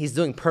Hawking thing. He's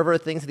doing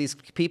pervert things to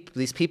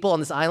these people on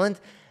this island.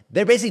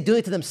 They're basically doing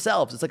it to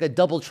themselves. It's like a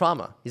double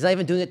trauma. He's not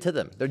even doing it to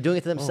them. They're doing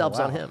it to Oh, themselves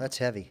wow, on him. That's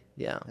heavy.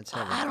 Yeah. That's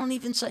heavy. I don't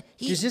even say.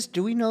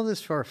 Do we know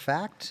this for a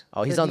fact?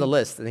 Oh, he's That on the he-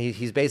 list, and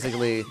he's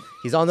basically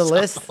he's on the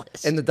list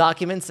in the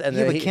documents. And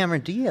Yeah, then but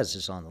Cameron Diaz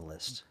is on the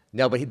list.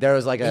 no, but there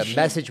was like a Is she?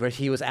 message where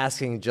he was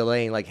asking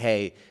Jelaine, like,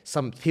 "Hey,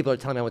 some people are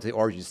telling me I went to the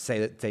orgies. Say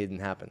that they didn't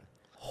happen."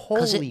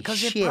 Holy Because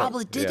shit! it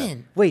probably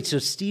didn't. Wait, so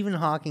Stephen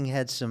Hawking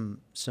had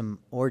some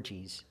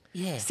orgies?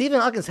 Yeah. Stephen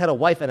Hawkins had a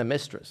wife and a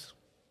mistress.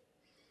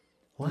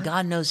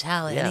 God knows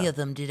how any Yeah. of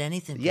them did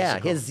anything. Yeah,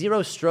 physical. he has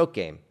zero stroke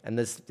game, and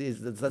this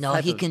is that's No,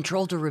 type he of-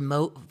 controlled a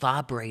remote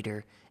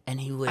vibrator, and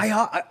he would.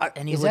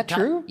 and he is would that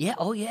true? Yeah.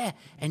 Oh yeah.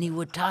 And he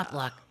would talk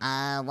like,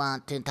 "I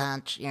want to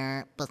touch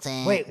your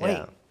pussy."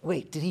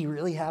 Wait. Did he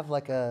really have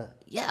like a?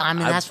 Yeah, I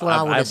mean that's what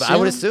I would assume. I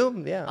would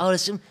assume, yeah. I would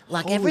assume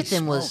like Holy everything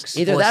smokes. was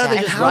Either voice that or they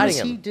acted. just How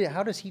riding does him.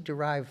 how does he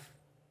derive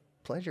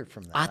pleasure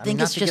from that? I mean, think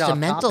not it's to get just a off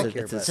mental. topic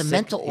here, It's but- a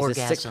mental He's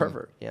orgasm. a sick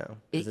pervert. Yeah,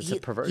 It- it's a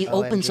perversion. He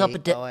opens up a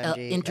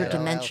OMG,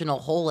 interdimensional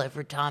hole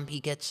every time he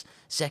gets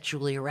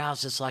sexually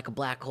aroused. It's like a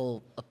black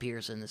hole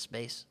appears in the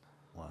space.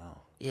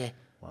 Wow. Yeah.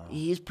 Wow.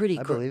 He's pretty.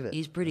 I believe it.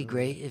 He's pretty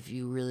great if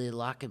you really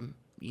like him.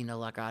 You know,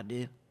 like I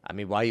do. I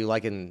mean, why are you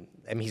liking?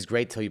 I mean, he's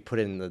great till you put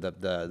in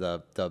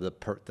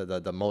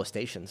the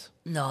molestations.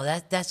 No,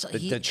 that's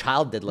The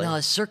child diddling. No,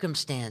 a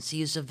circumstance.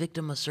 He is a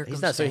victim of He's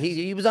circumstance. not. So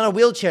he was on a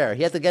wheelchair.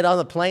 He had to get on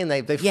the plane.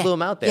 They flew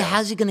him out there. Yeah,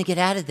 how's he gonna get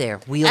out of there?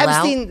 Wheel out?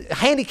 Epstein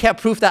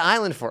handicap-proofed that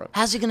island for him.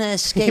 How's he gonna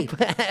escape?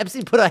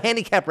 Epstein put a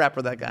handicap wrap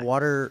for that guy.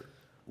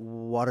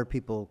 Water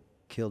people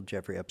killed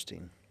Jeffrey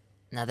Epstein.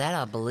 Now that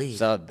I believe.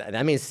 So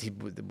that means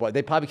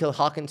they probably killed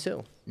Hawkins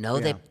too. No,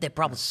 they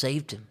probably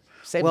saved him.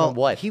 Save Well, him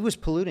what? he was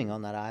polluting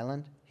on that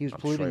island. He was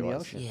polluting sure he the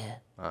was. ocean.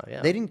 Yeah.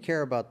 Yeah. They didn't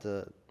care about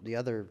the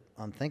other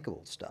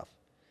unthinkable stuff.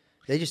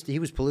 He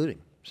was polluting,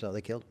 so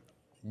they killed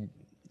him.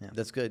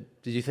 That's good.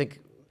 Did you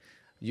think?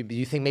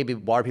 You think maybe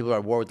water people are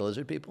at war with the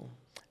lizard people?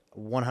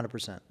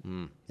 100%.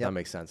 That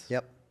makes sense.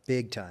 Yep.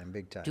 Big time.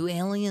 Big time. Do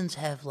aliens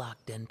have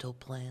like dental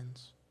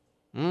plans?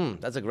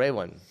 That's a great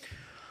one.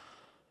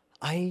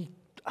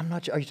 I'm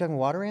not sure. Are you talking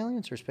water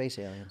aliens or space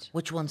aliens?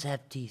 Which ones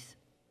have teeth?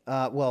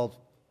 Well,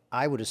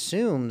 I would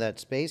assume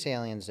that space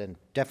aliens and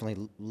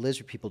definitely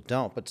lizard people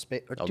don't, but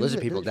Lizard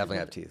people definitely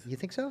have teeth. You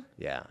think so?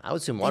 Yeah, I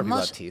would assume water people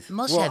have must, teeth.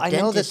 Must Well, have I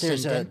know that dentists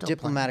there's and a dental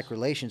diplomatic plans.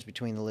 relations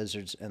between the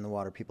lizards and the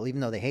water people,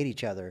 even though they hate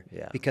each other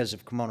Yeah. because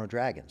of kimono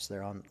dragons.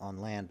 They're on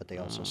land, but they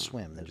also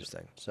swim.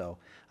 interesting. So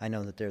I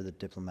know that they're the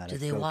diplomatic Do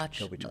they watch-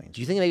 go-betweens.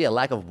 Do you think maybe a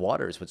lack of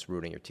water is what's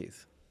ruining your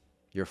teeth?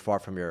 You're far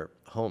from your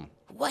home.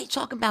 Why are you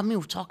talking about me?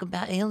 We're talking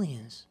about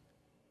aliens.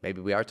 Maybe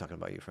we are talking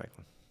about you,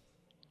 Franklin.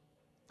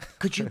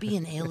 Could you be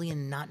an alien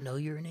and not know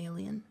you're an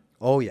alien?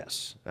 Oh,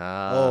 yes.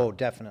 Oh,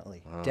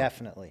 definitely.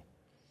 Definitely.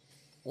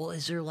 Well,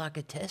 is there like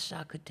a test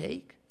I could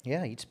take?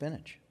 Yeah, eat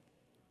spinach.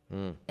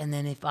 And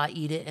then if I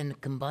eat it and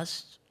it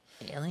combusts,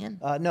 alien?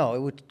 No, it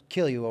would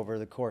kill you over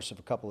the course of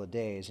a couple of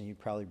days, and you'd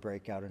probably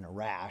break out in a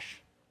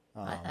rash.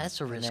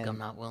 That's a risk then- I'm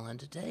not willing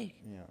to take.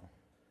 Yeah.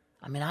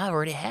 I mean, I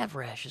already have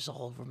rashes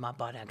all over my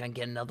body. I can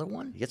get another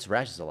one? He gets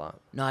rashes a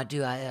lot. No, I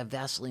do. I have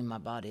Vaseline in my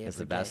body It's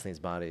every the day. Vaseline's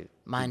body.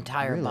 My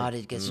entire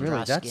body gets dry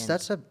Really, skin.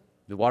 that's a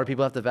Do water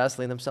people have to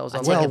Vaseline themselves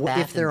on take a land? well.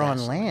 bath If they're in on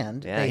Vaseline.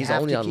 land, Yeah, they he's have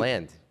only to on keep-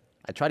 land.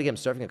 I tried to get him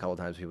surfing a couple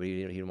times, but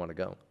he didn't want to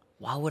go.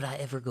 Why would I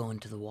ever go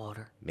into the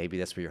water? Maybe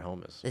that's where your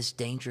home is. It's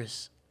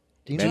dangerous.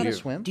 Do you know how to Maybe-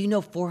 swim? Do you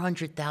know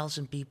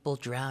 400,000 people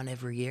drown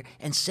every year,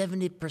 and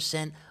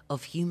 70%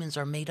 of humans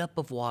are made up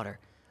of water?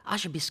 I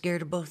should be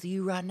scared of both of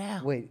you right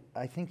now. Wait,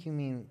 I think you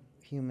mean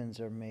humans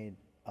are made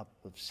up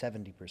of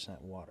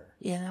 70% water.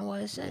 Yeah, that's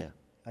what I said.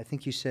 Yeah. I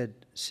think you said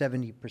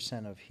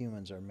 70% of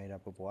humans are made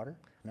up of water.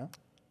 No?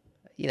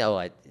 You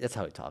know, that's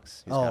how he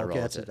talks. He's Oh, gotta okay.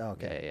 roll That's with it.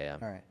 Okay. Yeah.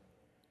 All right.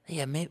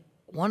 Yeah, maybe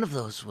one of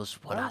those was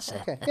what I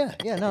said. Okay. Yeah.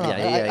 Yeah. No. No. Yeah,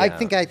 I yeah.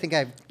 think I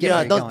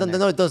Yeah, get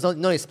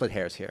no need to split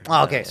hairs here.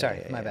 Oh, okay.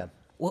 Sorry. My bad.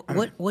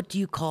 What do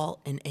you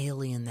call an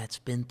alien that's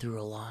been through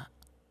a lot?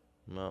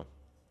 No.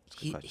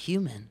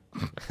 Human.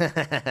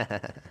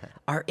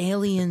 Are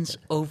aliens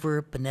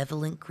over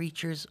benevolent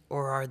creatures,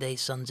 or are they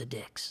sons of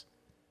dicks,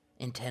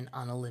 intent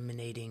on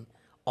eliminating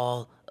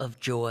all of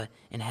joy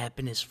and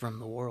happiness from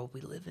the world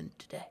we live in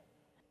today?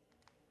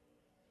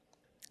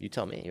 You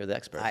tell me. You're the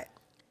expert.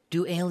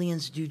 Do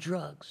aliens do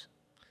drugs?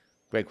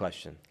 Great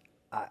question.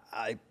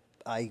 I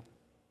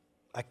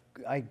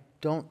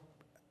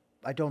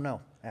don't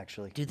know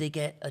actually. Do they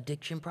get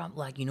addiction problem?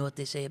 Like, you know what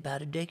they say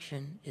about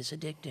addiction is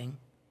addicting.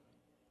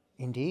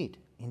 Indeed.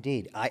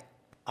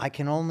 I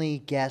can only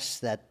guess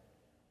that.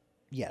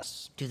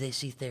 Yes, Do they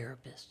see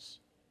therapists?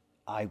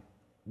 I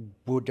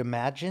would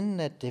imagine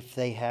that if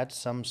they had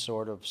some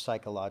sort of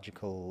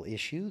psychological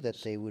issue,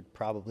 that they would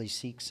probably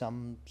seek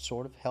some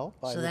sort of help.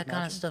 I So would that kind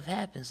of imagine. stuff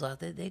happens. Like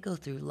they go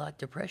through like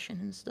depression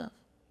and stuff.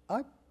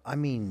 I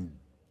mean,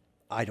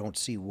 I don't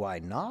see why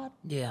not.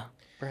 Yeah.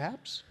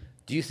 Perhaps.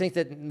 Do you think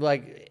that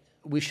like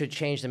we should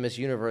change the Miss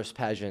Universe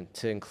pageant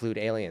to include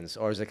aliens,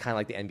 or is it kind of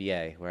like the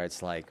NBA where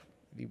it's like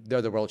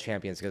they're the world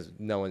champions because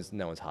no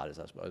one's hot as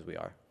us as we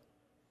are?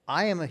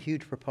 I am a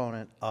huge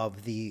proponent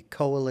of the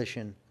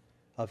coalition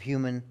of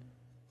human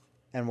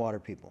and water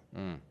people.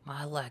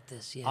 I like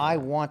this. Yeah. I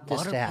want this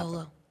Water to happen.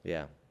 polo.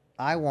 Yeah.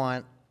 I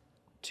want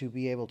to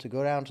be able to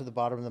go down to the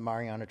bottom of the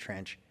Mariana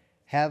Trench,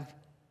 have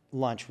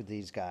lunch with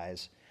these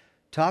guys,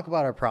 talk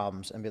about our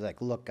problems, and be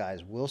like, look,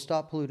 guys, we'll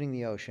stop polluting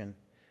the ocean.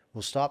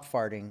 We'll stop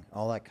farting,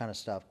 all that kind of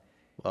stuff.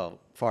 Well,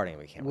 farting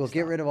we can't. We'll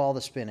get rid of all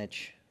the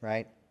spinach,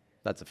 right?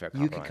 That's a fair You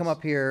compromise. can come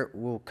up here.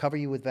 We'll cover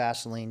you with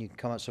Vaseline. You can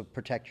come up, so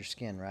protect your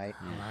skin, right?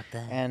 I like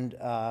that. And,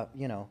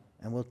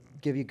 and we'll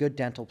give you good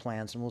dental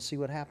plans, and we'll see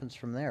what happens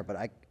from there. But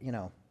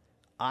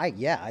I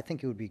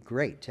think it would be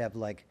great to have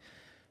like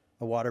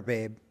a water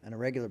babe and a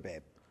regular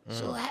babe.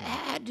 So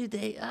how do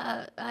they?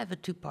 I have a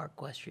two-part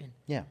question.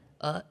 Yeah.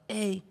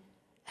 A,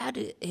 how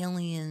do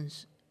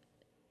aliens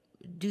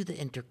do the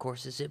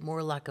intercourse? Is it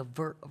more like a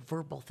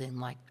verbal thing,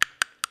 like,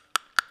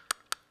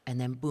 and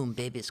then boom,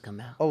 babies come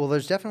out? Oh well,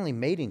 there's definitely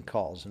mating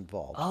calls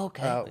involved. Oh,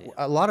 okay.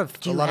 A lot of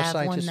Do you a lot of have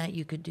one scientists. that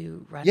you could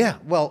do right Yeah, now?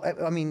 well,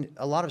 I mean,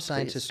 a lot of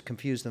scientists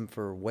confuse them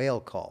for whale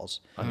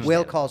calls.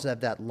 Whale calls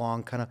have that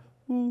long kind of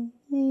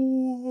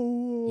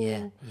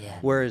Yeah, yeah.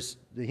 Whereas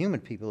the human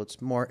people,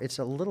 it's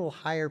a little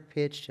higher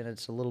pitched and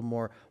it's a little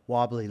more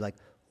wobbly, like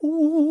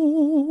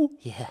ooh.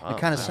 Yeah. It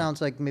kind of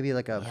sounds like maybe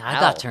like a Yeah, I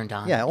got turned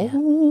on. yeah, Yeah.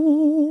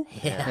 ooh.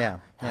 Yeah.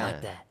 I yeah.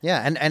 like that.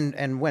 Yeah,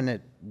 and when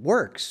it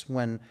works,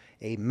 when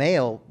a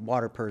male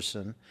water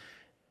person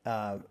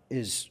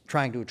is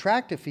trying to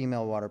attract a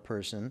female water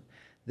person,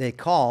 they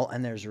call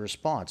and there's a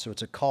response. So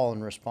it's a call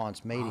and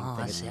response mating Oh,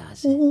 thing. I It's see, I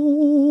see.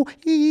 ooh,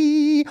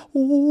 ee,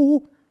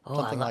 ooh, Oh,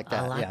 something I like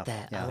that. I like yeah.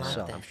 that. Yeah. I like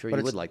so, that. I'm sure but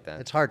you it's- would like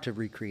that. It's hard to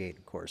recreate,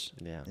 of course,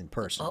 Yeah. in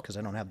person because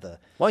I don't have the.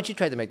 Why don't you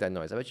try to make that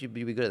noise? I bet you'd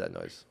be good at that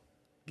noise.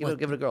 Give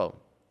it a go.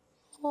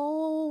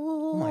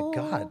 Oh my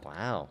God,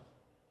 Wow.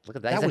 Look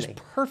at that. that He's was a,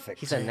 perfect.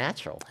 He's a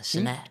natural.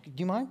 Listen, Do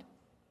you mind?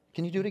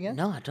 Can you do it again?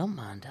 no, I don't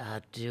mind.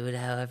 I'll do it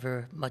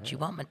however much you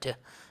want me to.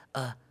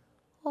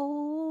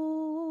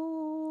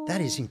 Oh.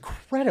 That is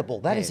incredible.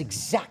 That is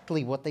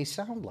exactly what they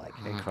sound like.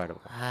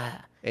 Incredible.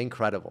 Ah.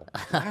 Incredible.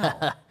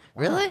 Wow.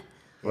 Really?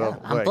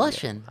 Well, I'm right,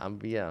 blushing.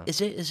 Yeah.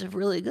 Is it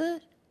really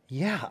good?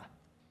 Yeah.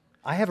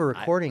 I have a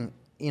recording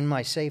in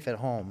my safe at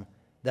home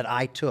that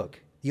I took.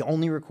 The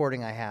only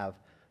recording I have,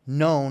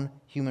 known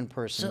human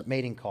person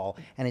mating call,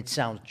 and it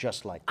sounds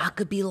just like that. I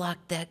could be like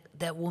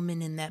that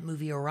woman in that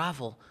movie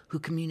Arrival who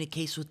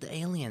communicates with the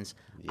aliens.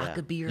 I Yeah.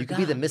 could be your You guy.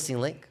 could be the missing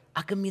link.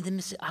 I could be the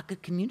missing. I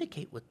could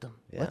communicate with them.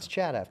 Let's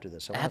chat after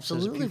this. There's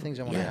Absolutely. a few things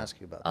I want to Yeah.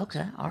 ask you about. This.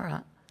 Okay, all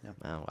right.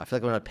 Wow. I feel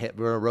like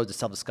we're on a road to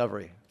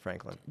self-discovery,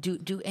 Franklin.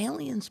 Do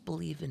aliens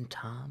believe in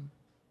time?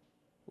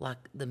 Like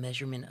the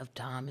measurement of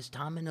time? Is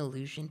time an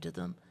illusion to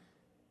them?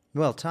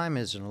 Well, time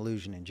is an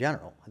illusion in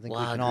general. I think Well,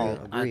 we can I all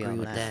agree, I agree agree on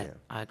with that. that.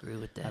 I agree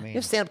with that. I mean, You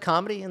have stand-up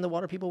comedy in the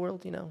water people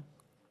world, you know?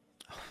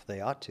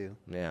 they ought to.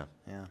 Yeah.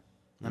 Yeah.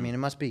 I mean, it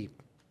must be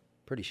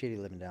pretty shitty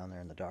living down there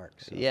in the dark.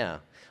 So. Yeah. Well,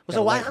 Gotta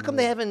so why? lighten How the come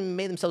they mood. haven't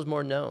made themselves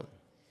more known?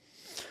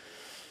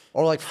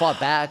 Or like fought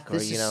back, or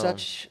This you is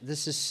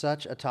know?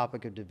 such a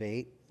topic of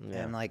debate,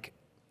 Yeah. and like,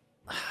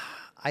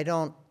 I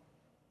don't.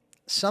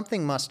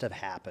 Something must have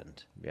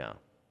happened Yeah.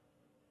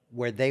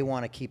 where they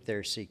want to keep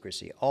their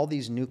secrecy. All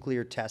these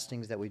nuclear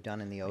testings that we've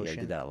done in the Yeah, they ocean.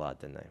 did that a lot,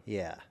 didn't they?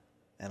 Yeah.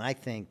 And I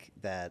think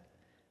that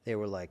they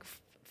were like,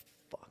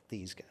 fuck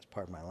these guys,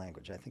 pardon my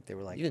language. I think they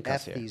were like, You can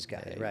cuss F here. these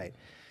guys, Yeah, you- right.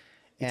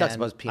 He talks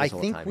And about his penis I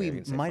all the think time, we yeah, you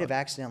can say might have fuck.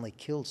 accidentally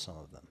killed some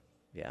of them.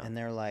 Yeah. And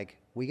they're like,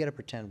 we got to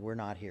pretend we're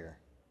not here.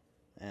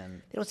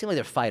 And They don't seem like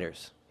they're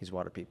fighters, these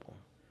water people.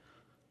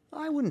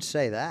 I wouldn't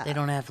say that. They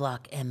don't have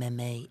like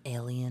MMA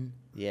alien.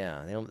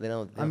 Yeah, they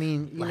don't. I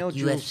mean, you Like know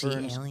Jules UFC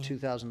Verne's alien?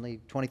 2000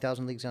 League,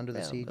 20,000 Leagues Under the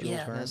Yeah, Sea, that's- Jules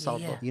Yeah, Verne. that's all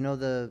yeah. You know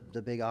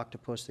the big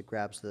octopus that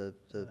grabs the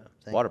thing?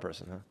 water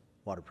person, huh?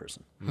 Water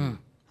person. Hmm.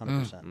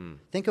 100%.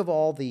 Think of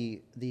all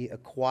the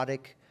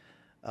aquatic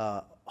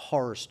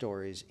horror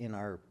stories in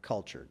our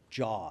culture.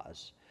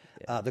 Jaws,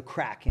 the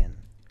Kraken,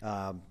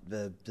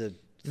 the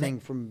thing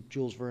from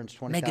Jules Verne's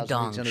 20,000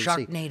 Megadon, Leagues Under the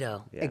Sea.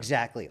 Sharknado. Yeah.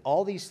 Exactly.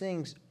 All these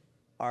things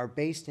are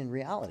based in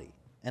reality.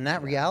 And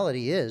that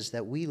reality is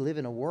that we live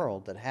in a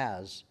world that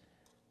has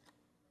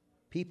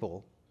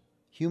people,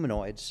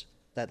 humanoids,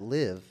 that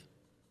live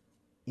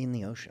in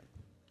the ocean.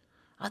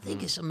 I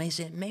think it's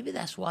amazing. Maybe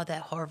that's why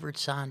that Harvard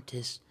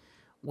scientist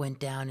went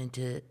down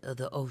into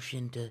the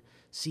ocean to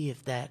see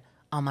if that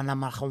Oh,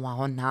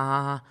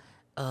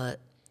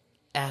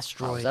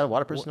 asteroid. is that a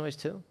water person noise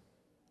too?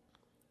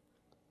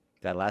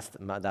 That last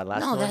No,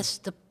 noise? that's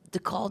the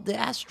called the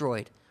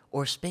asteroid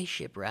or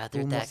spaceship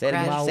rather that Say it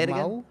again. crashed. Say it again.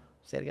 Mau?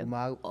 Say it again.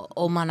 Mau-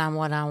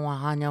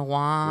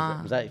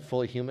 Was that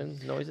fully human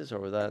noises, or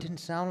was that? Didn't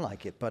sound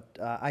like it, but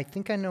I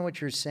think I know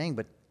what you're saying.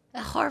 But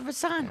A Harvard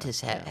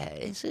scientist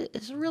it's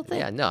a real thing.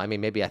 Yeah, no. I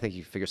mean, maybe I think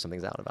you figure some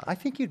things out about I it.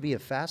 think you'd be a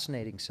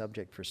fascinating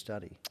subject for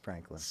study,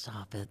 Franklin.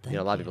 Stop it. You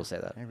know, a lot of people say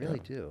that. I really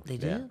do. They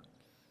Yeah. do.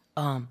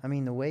 I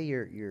mean, the way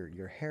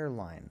your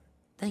hairline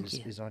Thank is,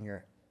 you. is on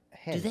your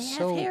head. Do they is have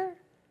so hair?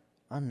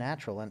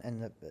 unnatural,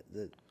 and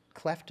the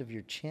cleft of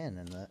your chin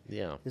and the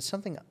Yeah. there's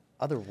something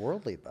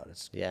otherworldly about it.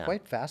 It's Yeah,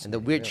 quite And fascinating. the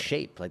weird really.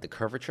 shape, like the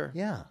curvature.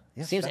 Yeah,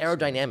 yeah, Seems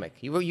fascinating. aerodynamic.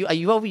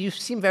 You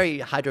seem very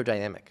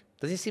hydrodynamic.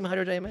 Does he seem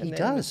hydrodynamic? He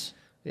does.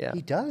 Yeah.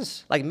 He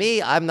does. Like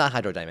me, I'm not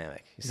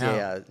hydrodynamic. You see,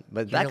 No.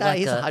 but You're that guy, like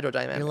he's a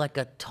hydrodynamic. You're like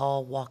a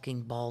tall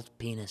walking bald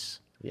penis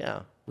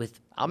Yeah. with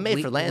I'm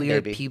made for land,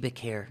 weird baby. pubic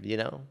hair. You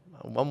know,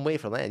 I'm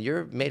made for land.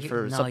 You're made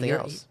for No, something you're,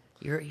 else.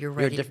 You're You're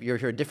ready. you're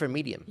a different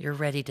medium. You're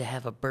ready to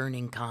have a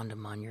burning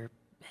condom on your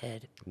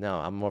head. No,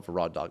 I'm more of a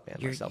raw dog man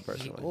You're, myself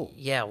personally.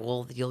 yeah,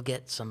 well, you'll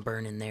get some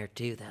burn in there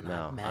too. Then No, I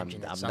I'm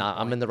imagine. at not. some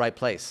I'm in point. the right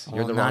place. Well,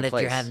 You're in the not wrong if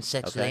place. you're having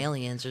sex with okay?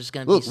 aliens. There's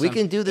gonna Look, be we some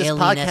can do this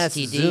alien podcast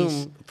STDs.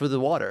 Zoom through the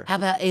water. How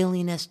about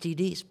alien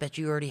STDs? Bet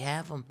you already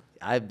have them.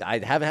 I haven't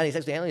had any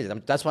sex with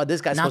aliens. That's why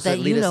this guy's Not supposed that to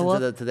you lead us know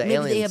into of. the Maybe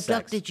alien they sex.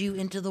 abducted you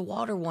into the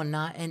water one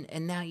night,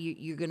 and now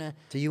you're gonna.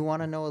 Do you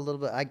want to know a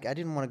little bit? I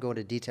didn't want to go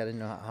into detail. I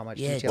didn't know how much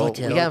Yeah, detail.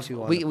 detail. to We go have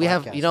to on we the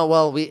have podcast. you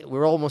know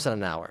we're almost at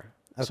an hour.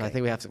 So I Okay.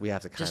 think we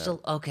have to kind Just of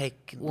okay.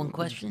 One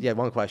question. yeah,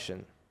 one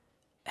question.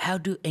 How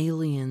do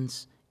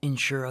aliens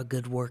ensure a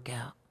good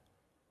workout?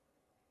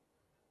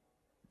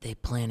 They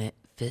Planet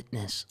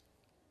Fitness.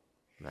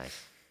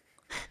 Nice.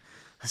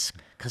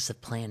 Because the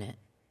planet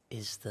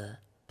is the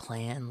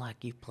plan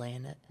like you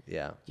plan it.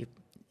 Yeah.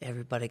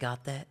 Everybody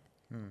got that?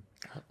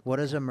 What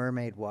does a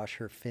mermaid wash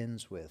her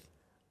fins with?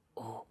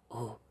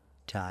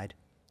 Tide.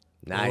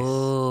 Nice.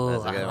 Ooh,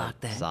 That's a I good one. like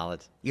that.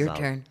 Solid. Your Solid.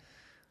 turn.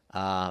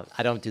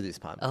 I don't do these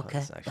puns. Okay.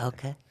 Actually.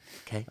 Okay.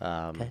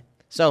 Okay.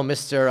 So,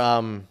 Mr.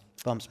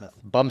 Bumsmith.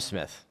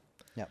 Bumsmith,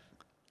 Yep.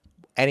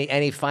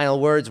 any final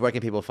words? Where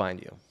can people find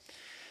you?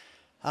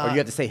 Or do you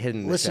have to say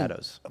hidden in the Listen,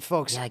 shadows?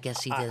 folks. Yeah, I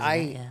guess he does that,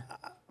 yeah.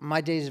 My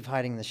days of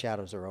hiding in the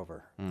shadows are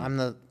over. I'm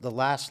the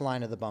last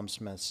line of the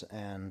Bumsmiths,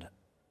 and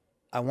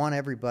I want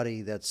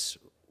everybody that's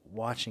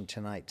watching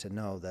tonight to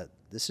know that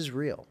this is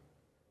real.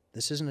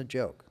 This isn't a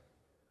joke.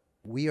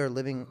 We are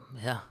living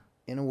Yeah.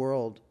 in a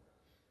world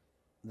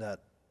that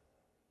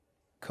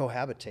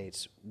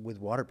cohabitates with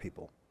water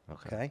people.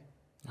 Okay.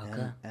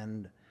 Okay.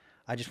 And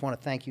I just want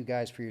to thank you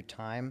guys for your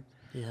time.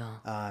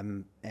 Yeah.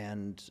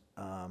 And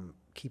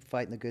keep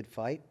fighting the good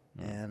fight.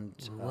 And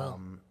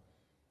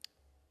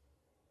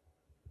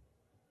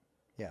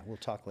yeah, we'll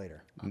talk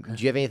later. Do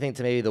you have anything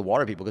to maybe the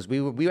water people? Because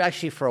we were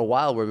actually for a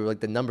while where we were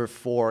like the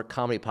 #4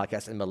 comedy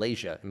podcast in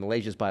Malaysia. And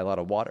Malaysia's by a lot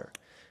of water.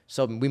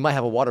 So we might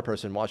have a water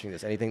person watching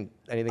this. Anything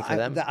for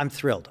them? I'm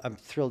thrilled. I'm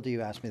thrilled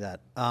you asked me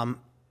that.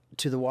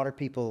 To the water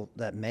people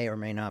that may or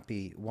may not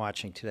be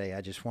watching today,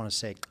 I just want to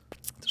say,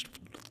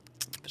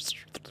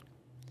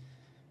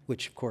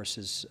 which of course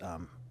is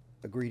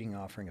a greeting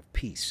offering of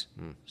peace.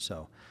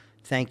 So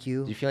thank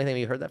you. Do you feel anything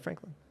when you heard that,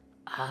 Franklin?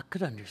 I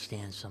could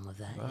understand some of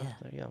that, yeah.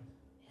 There you go.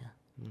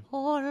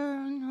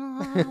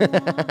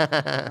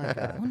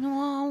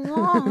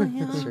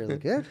 That's really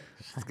good.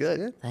 It's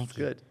good. Thank It's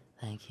you. good.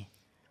 Thank you.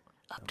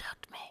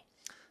 Abduct me.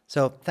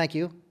 So thank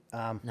you.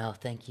 No,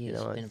 thank you.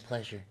 It's been a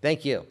pleasure.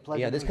 Thank you.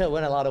 Yeah, this could have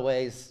went a lot of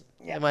ways.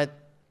 Yeah. It went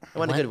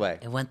a good way.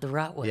 It went the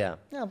right way. Yeah.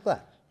 Yeah, I'm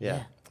glad.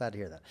 Yeah. Glad to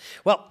hear that.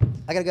 Well,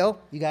 I gotta go.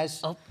 You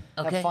guys Oh,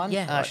 okay, have fun.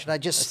 yeah. Should I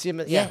just? See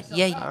you, Yeah,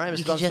 yeah. All right,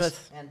 you Mr. can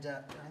just- Smith. And can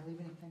I leave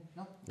anything?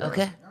 No.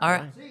 Okay. All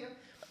right.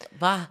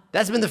 Bye.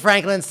 That's been the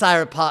Franklin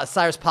Cyrus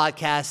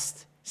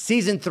podcast,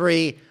 season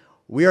 3.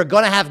 We are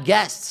going to have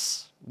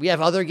guests. We have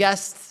other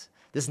guests.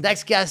 This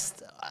next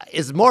guest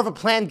is more of a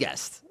planned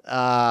guest.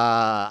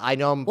 I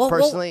know him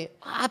personally.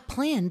 I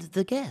planned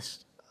the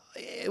guest.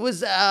 It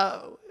was.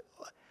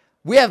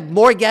 We have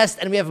more guests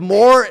and we have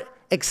more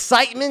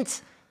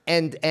excitement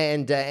and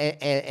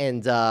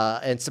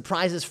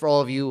surprises for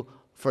all of you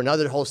for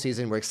another whole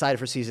season. We're excited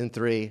for season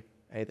 3.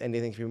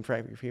 Anything for you,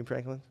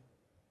 Franklin?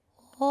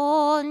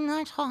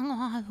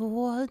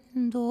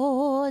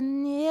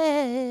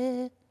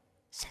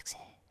 Sexy.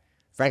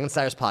 Franklin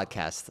Cyrus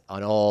podcast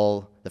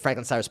the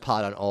Franklin Cyrus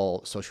pod on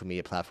all social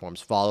media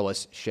platforms. Follow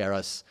us, share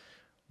us.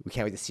 We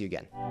can't wait to see you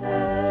again.